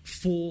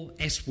 4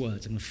 S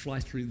words. I'm going to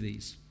fly through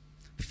these.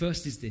 The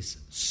first is this,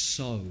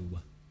 sow,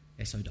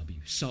 S-O-W,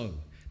 sow.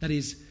 That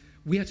is,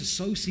 we are to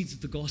sow seeds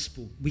of the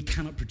gospel. We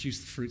cannot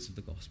produce the fruits of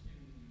the gospel.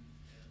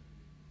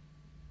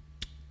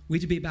 We're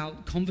to be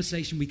about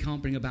conversation. We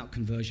can't bring about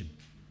conversion.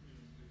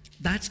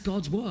 That's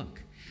God's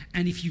work.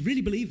 And if you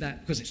really believe that,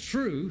 because it's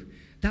true,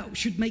 that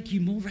should make you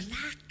more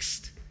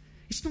relaxed.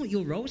 It's not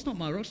your role. It's not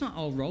my role. It's not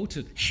our role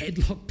to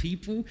headlock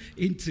people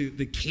into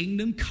the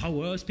kingdom,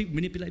 coerce people,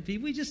 manipulate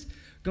people. We just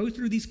go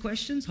through these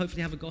questions,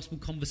 hopefully have a gospel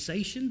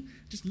conversation.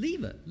 Just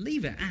leave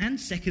it. And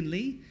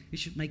secondly, it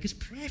should make us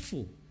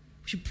prayerful.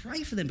 We should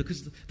pray for them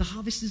because the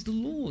harvest is the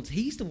Lord's.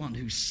 He's the one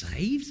who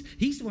saves.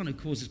 He's the one who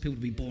causes people to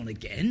be born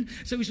again.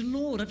 So we say,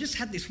 Lord, I've just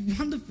had this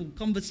wonderful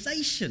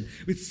conversation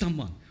with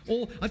someone.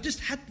 Or I've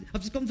just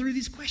gone through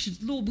these questions.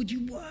 Lord, would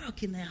you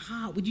work in their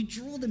heart? Would you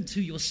draw them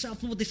to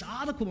yourself? Lord, this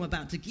article I'm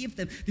about to give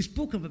them, this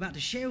book I'm about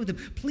to share with them,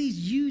 please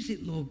use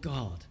it, Lord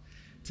God,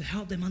 to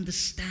help them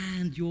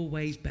understand your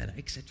ways better,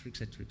 etc.,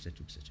 etc.,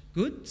 etc., etc.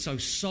 Good? So,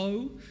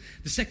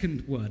 the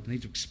second word, I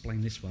need to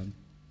explain this one,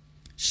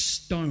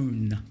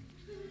 stone.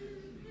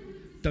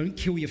 don't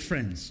kill your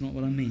friends. Not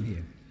what I mean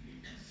here.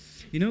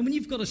 You know, when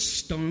you've got a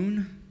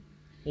stone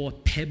or a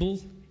pebble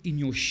in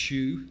your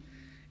shoe,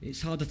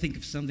 it's hard to think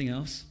of something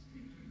else.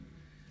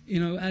 You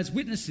know, as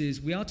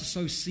witnesses, we are to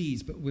sow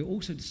seeds, but we're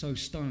also to sow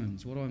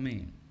stones. What do I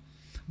mean?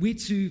 We're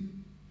to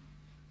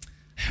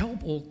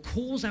help or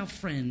cause our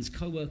friends,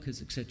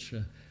 co-workers,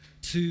 etc.,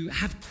 to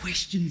have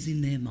questions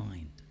in their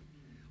mind,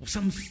 or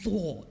some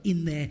thought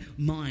in their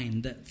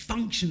mind that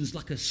functions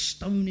like a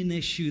stone in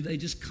their shoe they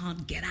just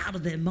can't get out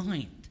of their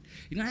mind.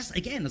 You know, that's,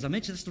 again, as I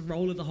mentioned, that's the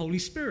role of the Holy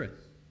Spirit.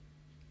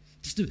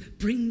 Just to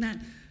bring that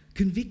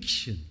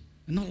conviction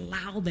and not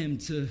allow them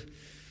to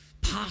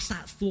pass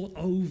that thought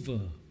over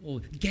or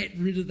get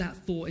rid of that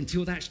thought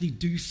until they actually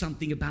do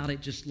something about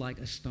it, just like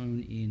a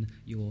stone in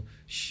your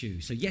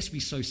shoe. So yes, we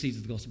sow seeds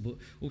of the gospel, but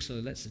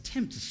also let's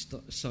attempt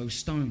to sow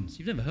stones.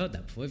 You've never heard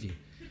that before, have you?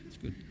 It's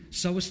good.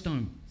 Sow a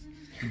stone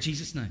in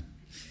Jesus' name.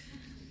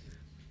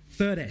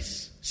 Third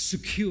S,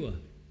 secure.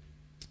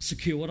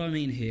 Secure, what do I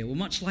mean here? Well,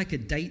 much like a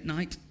date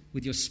night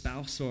with your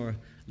spouse or a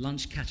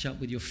lunch catch-up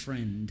with your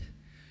friend,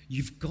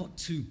 you've got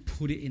to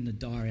put it in the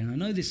diary. And I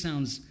know this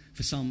sounds,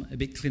 for some, a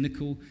bit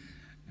clinical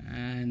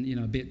and, you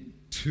know, a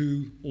bit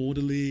too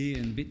orderly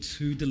and a bit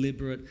too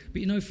deliberate.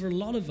 But, you know, for a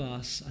lot of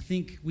us, I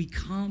think we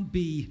can't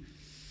be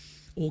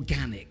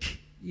organic.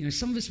 You know,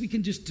 some of us, we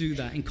can just do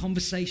that. In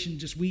conversation,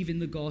 just weave in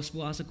the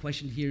gospel, ask a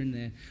question here and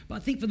there. But I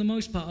think for the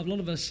most part, a lot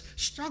of us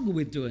struggle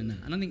with doing that.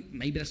 And I think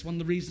maybe that's one of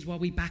the reasons why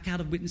we back out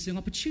of witnessing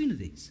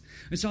opportunities.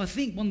 And so I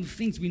think one of the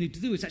things we need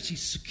to do is actually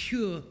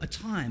secure a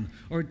time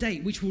or a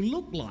date, which will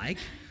look like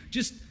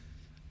just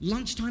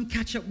lunchtime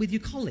catch up with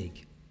your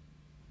colleague.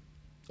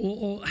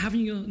 Or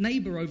having your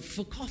neighbor over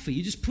for coffee.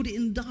 You just put it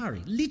in the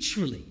diary,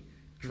 literally.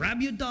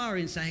 Grab your diary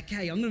and say,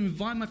 okay, I'm going to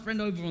invite my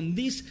friend over on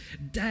this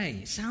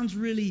day. It sounds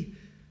really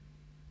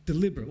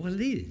deliberate. Well,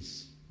 it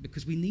is,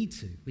 because we need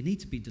to. We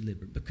need to be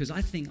deliberate, because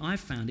I've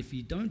found if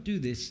you don't do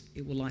this,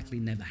 it will likely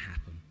never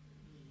happen.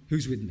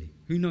 Who's with me?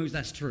 Who knows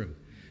that's true?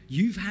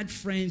 You've had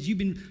friends, you've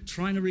been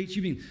trying to reach,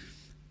 you've been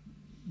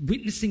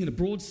witnessing in a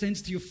broad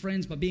sense to your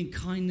friends by being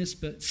kindness,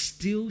 but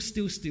still,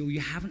 you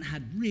haven't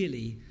had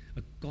really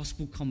a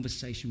gospel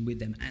conversation with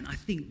them. And I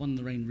think one of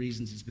the main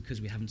reasons is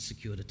because we haven't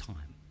secured a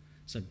time.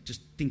 So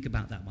just think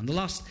about that one. The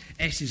last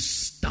S is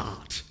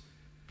start.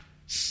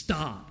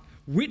 Start.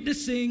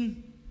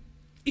 Witnessing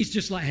is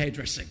just like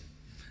hairdressing.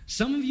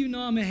 Some of you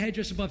know I'm a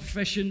hairdresser by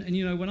profession, and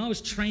you know, when I was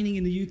training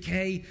in the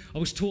UK, I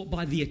was taught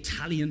by the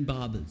Italian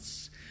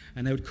barbers,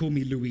 and they would call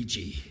me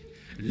Luigi.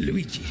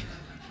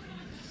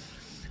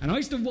 And I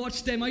used to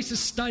watch them, I used to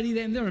study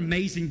them. They're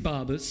amazing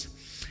barbers.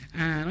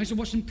 And I used to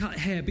watch them cut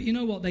hair. But you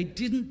know what? They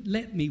didn't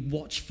let me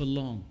watch for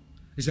long.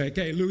 They said,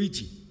 okay,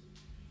 Luigi,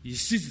 your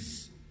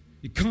scissors,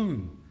 your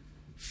comb,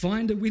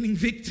 find a winning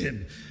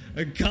victim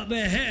and cut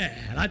their hair.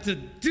 And I had to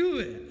do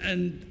it.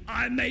 And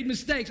I made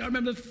mistakes. I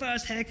remember the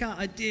first haircut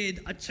I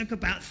did, I took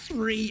about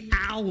 3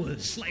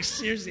 hours. Like,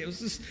 seriously, it was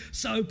just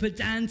so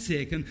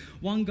pedantic. And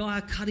one guy,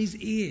 I cut his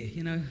ear.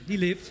 You know, he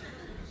lived.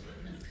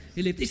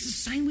 It's the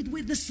same with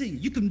witnessing.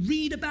 You can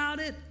read about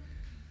it.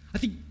 I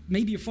think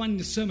maybe you're finding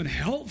the sermon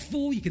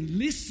helpful. You can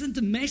listen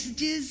to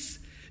messages.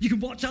 You can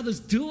watch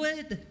others do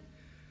it.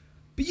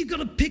 But you've got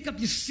to pick up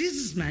your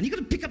scissors, man. You've got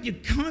to pick up your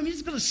comb. You've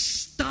just got to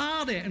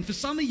start it. And for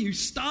some of you,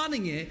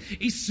 starting it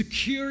is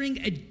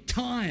securing a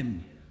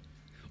time.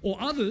 Or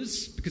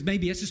others, because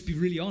maybe, let's just be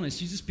really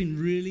honest, you've just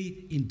been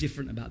really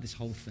indifferent about this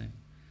whole thing.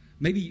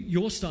 Maybe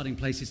your starting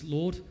place is,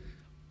 Lord,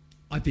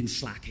 I've been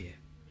slack here,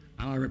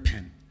 and I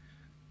repent.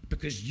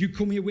 Because you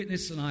call me a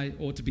witness and I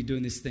ought to be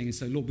doing this thing. And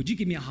so, Lord, would you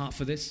give me a heart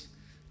for this?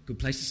 Good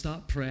place to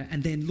start, prayer.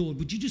 And then, Lord,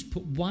 would you just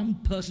put one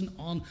person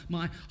on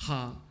my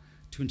heart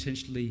to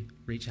intentionally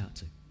reach out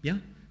to? Yeah?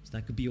 So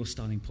that could be your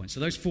starting point. So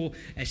those 4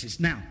 S's.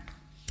 Now,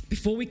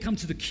 before we come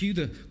to the Q,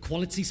 the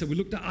quality, so we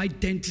looked at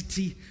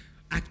identity,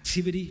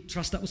 activity,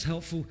 trust, that was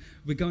helpful.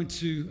 We're going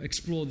to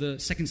explore the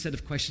second set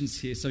of questions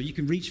here. So you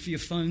can reach for your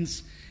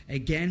phones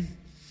again.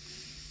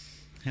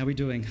 How are we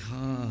doing?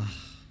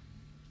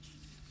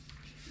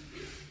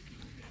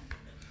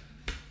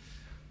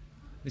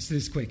 Let's do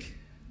this quick.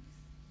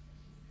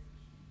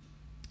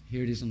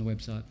 Here it is on the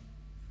website.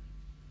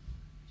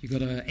 You've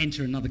got to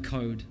enter another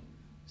code.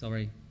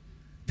 Sorry.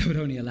 They would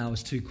only allow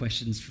us 2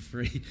 questions for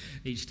free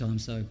each time,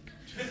 so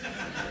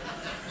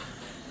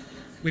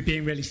we're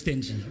being really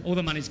stingy. All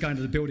the money's going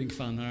to the building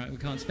fund, all right? We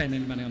can't spend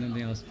any money on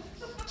anything else.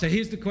 So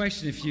here's the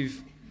question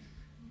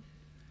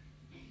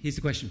Here's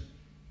the question.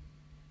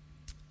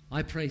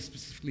 I pray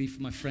specifically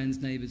for my friends,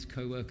 neighbors,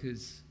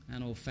 co-workers,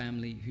 and all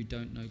family who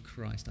don't know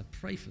Christ. I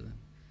pray for them.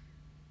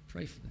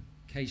 Pray for them,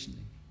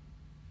 occasionally.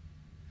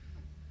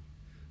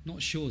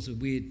 Not sure is a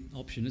weird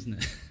option, isn't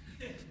it?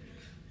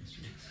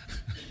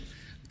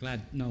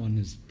 Glad no one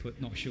has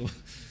put not sure.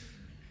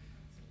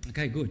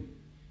 Okay, good.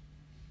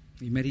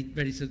 Are you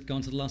ready to go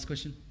on to the last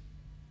question?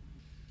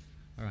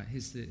 All right,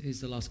 here's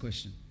the last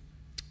question.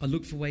 I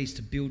look for ways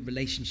to build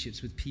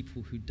relationships with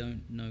people who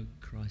don't know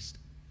Christ.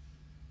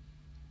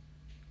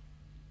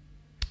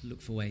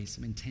 Look for ways.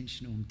 I'm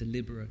intentional, I'm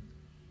deliberate.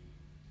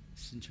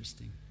 It's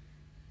interesting.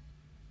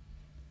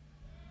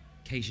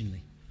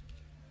 Occasionally.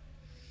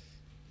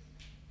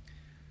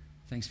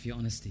 Thanks for your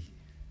honesty.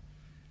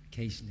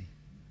 Occasionally.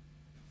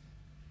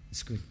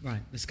 It's good.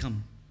 Right, let's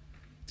come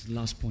to the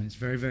last point. It's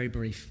very, very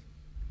brief.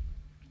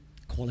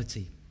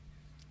 Quality.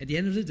 At the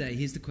end of the day,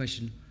 here's the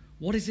question.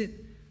 What is it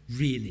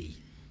really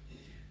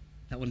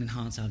that will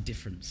enhance our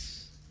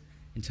difference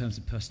in terms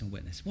of personal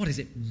witness? What is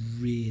it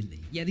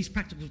really? Yeah, these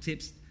practical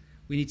tips,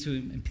 we need to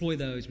employ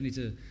those. We need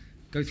to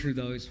go through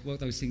those, work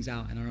those things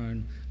out in our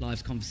own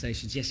lives,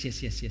 conversations.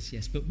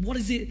 Yes. But what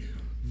is it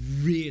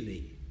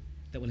really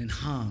that will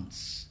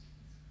enhance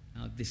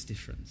this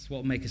difference?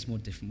 What will make us more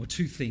different? Well,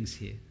 two things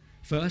here.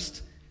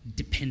 First,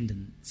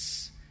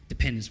 dependence.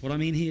 Dependence. What I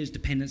mean here is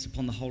dependence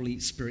upon the Holy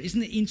Spirit.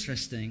 Isn't it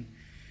interesting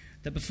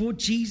that before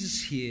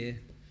Jesus here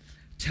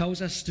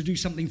tells us to do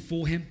something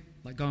for him,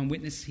 like go and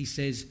witness, he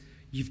says,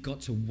 you've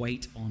got to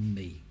wait on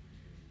me.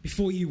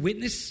 Before you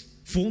witness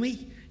for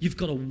me, you've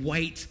got to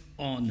wait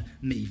on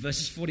me.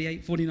 Verses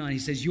 48, 49, he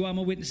says, you are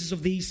my witnesses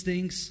of these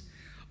things.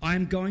 I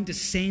am going to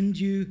send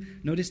you.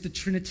 Notice the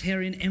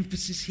Trinitarian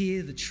emphasis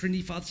here, the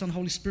Trinity, Father, Son,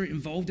 Holy Spirit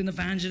involved in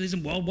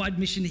evangelism, worldwide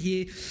mission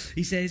here.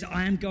 He says,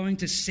 I am going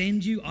to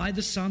send you. I,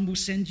 the Son, will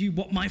send you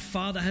what my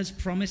Father has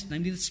promised,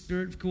 namely the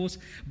Spirit, of course.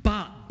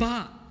 But,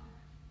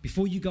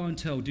 before you go and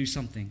tell, do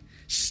something.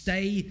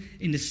 Stay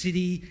in the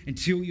city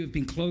until you have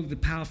been clothed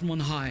with power from on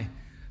high.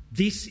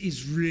 This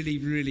is really,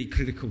 really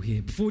critical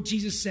here. Before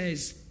Jesus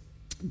says,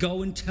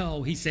 go and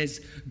tell, he says,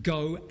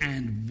 go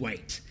and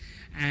wait.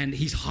 And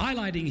he's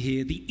highlighting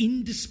here the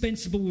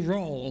indispensable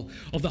role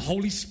of the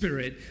Holy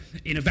Spirit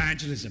in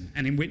evangelism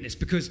and in witness.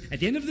 Because at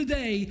the end of the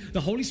day,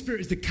 the Holy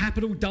Spirit is the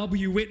capital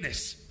W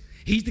witness.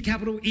 He's the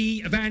capital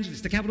E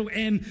evangelist, the capital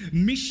M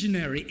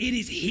missionary. It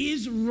is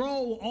his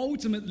role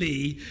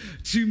ultimately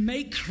to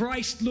make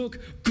Christ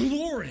look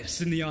glorious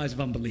in the eyes of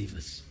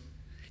unbelievers.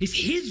 It's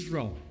his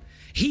role.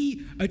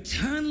 He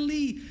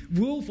eternally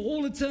will, for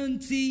all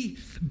eternity,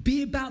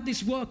 be about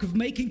this work of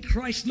making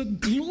Christ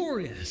look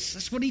glorious.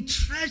 That's what he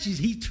treasures.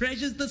 He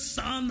treasures the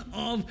Son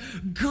of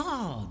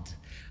God.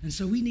 And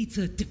so we need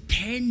to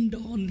depend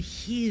on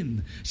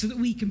him so that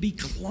we can be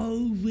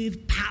clothed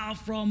with power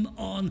from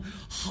on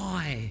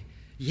high.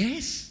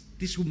 Yes,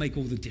 this will make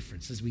all the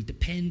difference as we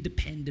depend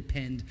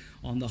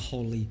on the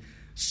Holy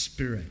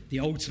Spirit, the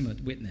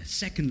ultimate witness.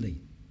 Secondly,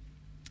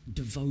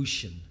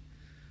 devotion.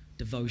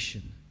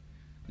 Devotion.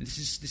 This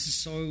is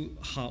so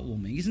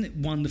heartwarming. Isn't it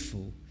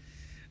wonderful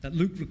that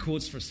Luke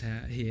records for us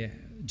here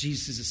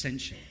Jesus'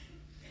 ascension?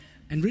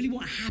 And really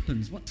what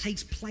happens, what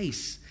takes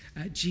place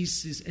at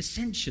Jesus'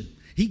 ascension?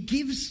 He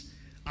gives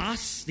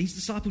us, these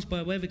disciples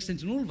by way of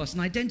extension, all of us,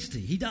 an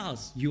identity. He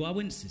does. You are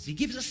witnesses. He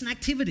gives us an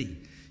activity.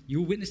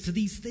 You're a witness to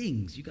these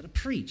things. You've got to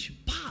preach.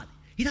 But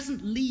he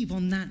doesn't leave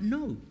on that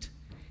note.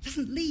 He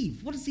doesn't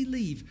leave. What does he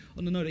leave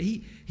on the note?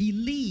 He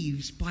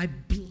leaves by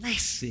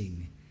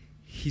blessing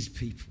his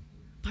people.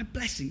 By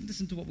blessing,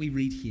 listen to what we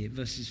read here,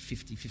 verses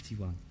 50,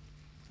 51.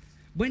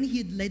 When he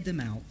had led them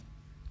out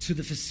to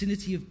the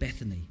vicinity of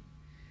Bethany.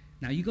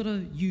 Now, you've got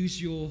to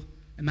use your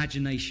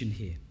imagination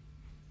here.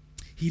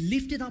 He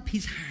lifted up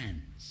his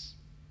hands.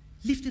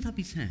 Lifted up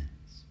his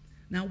hands.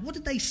 Now, what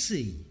did they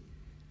see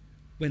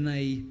when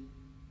they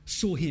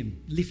saw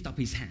him lift up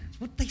his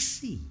hands? What did they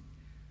see?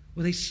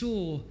 Well, they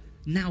saw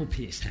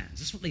nail-pierced hands.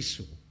 That's what they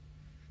saw.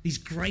 These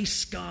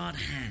grey-scarred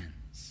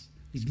hands.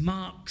 These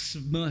marks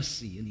of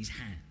mercy in his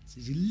hands.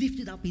 As he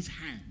lifted up his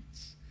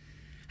hands.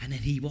 And then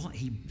he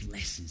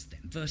blesses them.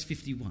 Verse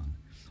 51.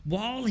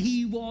 While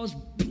he was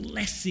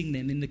blessing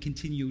them in the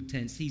continual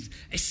tense, he's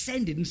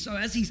ascended. And so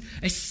as he's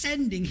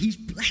ascending, he's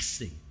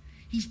blessing.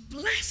 He's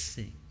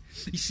blessing.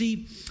 You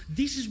see,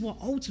 this is what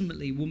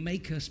ultimately will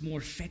make us more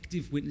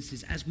effective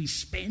witnesses as we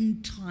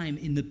spend time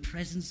in the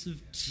presence of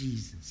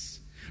Jesus,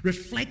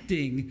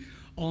 reflecting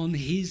on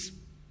his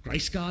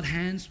grace-scarred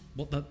hands,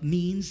 what that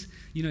means.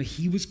 You know,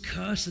 he was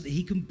cursed so that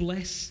he can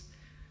bless.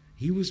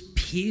 He was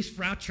pierced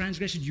for our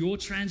transgression, your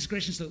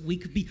transgression, so that we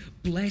could be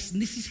blessed.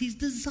 And this is his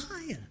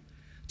desire,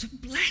 to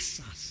bless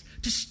us,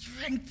 to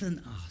strengthen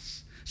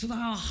us, so that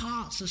our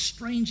hearts are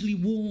strangely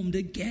warmed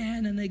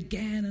again and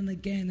again and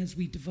again as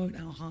we devote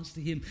our hearts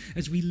to him,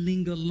 as we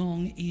linger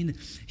long in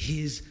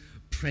his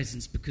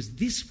presence, because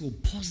this will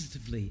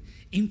positively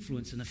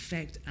influence and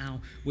affect our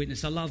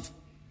witness. I love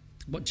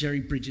what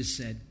Jerry Bridges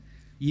said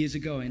years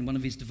ago in one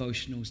of his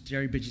devotionals.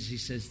 Jerry Bridges, he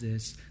says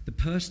this: the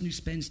person who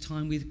spends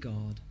time with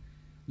God,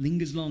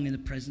 lingers long in the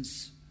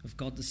presence of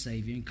God the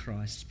Savior, in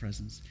Christ's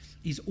presence,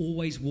 is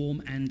always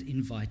warm and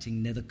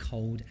inviting, neither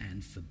cold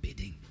and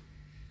forbidding.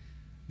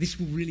 This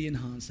will really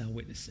enhance our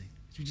witnessing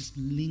as we just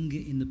linger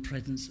in the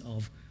presence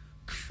of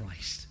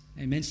Christ.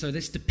 Amen. So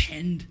let's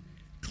depend,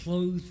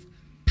 clothe,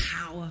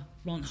 power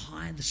on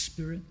high, the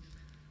Spirit,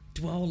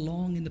 dwell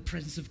long in the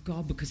presence of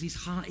God, because his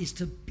heart is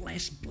to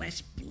bless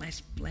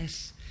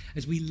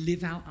as we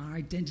live out our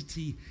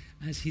identity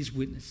as his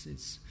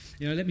witnesses.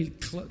 You know, let me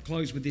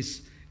close with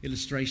this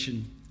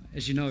illustration.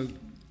 As you know,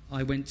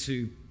 I went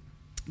to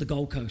the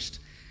Gold Coast,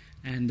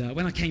 and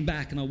when I came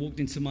back and I walked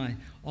into my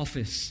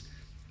office,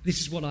 this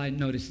is what I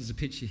noticed as a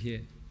picture here.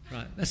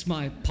 Right, that's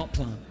my pot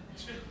plant.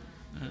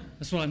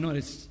 That's what I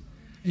noticed.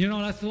 And you know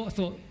what I thought? I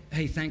thought,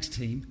 hey, thanks,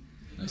 team.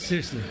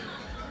 Seriously.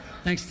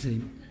 Thanks,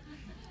 team.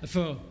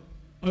 For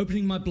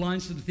opening my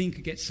blinds so the thing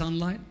could get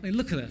sunlight. Hey,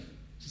 look at it.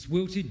 Just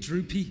wilted,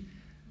 droopy.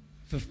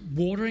 For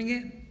watering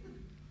it.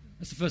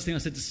 That's the first thing I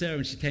said to Sarah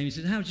when she came. She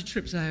said, how was your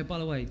trip? So, hey, by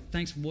the way,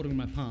 thanks for watering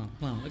my plant.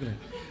 Look at it.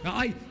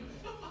 Now,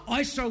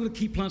 I struggle to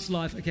keep plants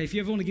alive. Okay, if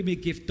you ever want to give me a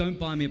gift, don't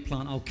buy me a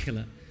plant. I'll kill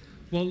it.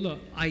 Well, look,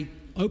 I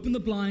opened the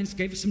blinds,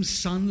 gave it some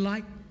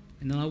sunlight,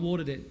 and then I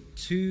watered it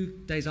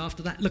 2 days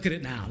after that. Look at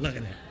it now. Look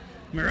at it.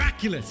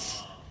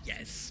 Miraculous.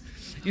 Yes.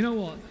 You know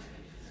what?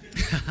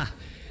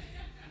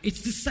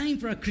 It's the same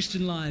for our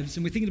Christian lives,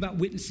 and we're thinking about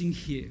witnessing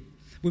here.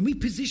 When we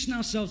position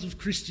ourselves as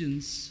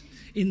Christians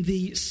in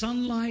the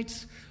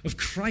sunlight of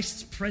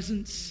Christ's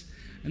presence,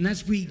 and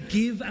as we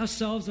give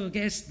ourselves, I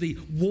guess, the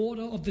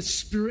water of the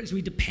Spirit, as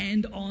we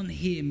depend on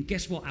Him,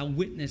 guess what? Our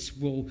witness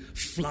will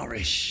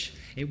flourish.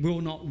 It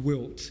will not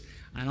wilt.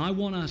 And I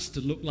want us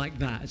to look like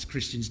that as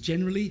Christians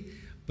generally,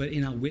 but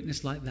in our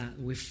witness like that,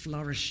 we're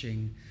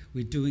flourishing,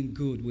 we're doing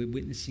good, we're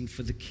witnessing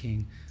for the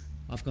King.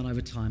 I've gone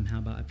over time. How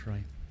about I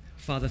pray?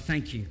 Father,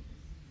 thank you.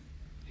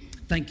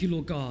 Thank you,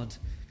 Lord God,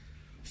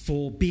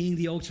 for being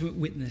the ultimate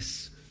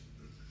witness.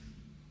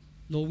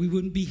 Lord, we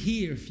wouldn't be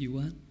here if you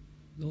weren't.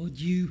 Lord,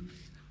 you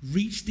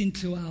reached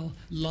into our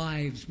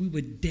lives. We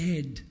were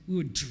dead. We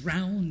were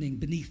drowning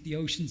beneath the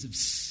oceans of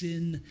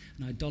sin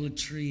and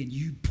idolatry, and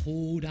you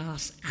pulled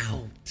us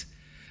out,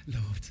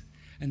 Lord.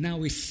 And now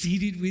we're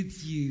seated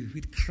with you,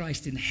 with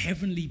Christ in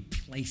heavenly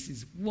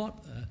places. What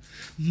a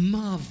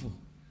marvel.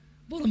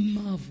 What a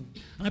marvel.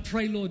 And I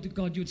pray, Lord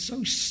God, you would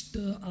so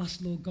stir us,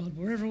 Lord God,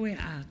 wherever we're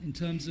at in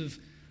terms of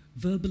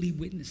verbally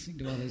witnessing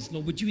to others.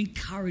 Lord, would you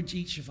encourage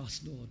each of us,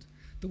 Lord,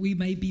 that we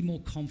may be more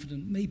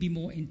confident, may be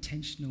more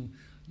intentional.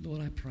 Lord,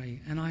 I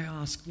pray. And I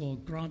ask,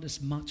 Lord, grant us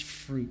much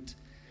fruit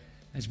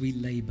as we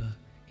labor.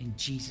 In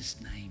Jesus'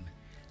 name,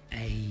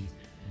 amen.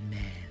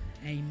 Amen.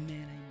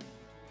 Amen.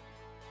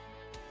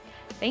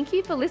 Thank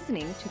you for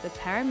listening to the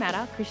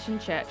Parramatta Christian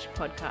Church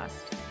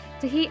podcast.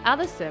 To hear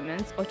other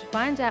sermons or to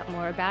find out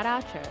more about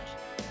our church,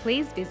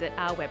 please visit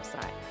our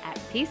website at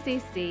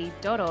pcc.org.au.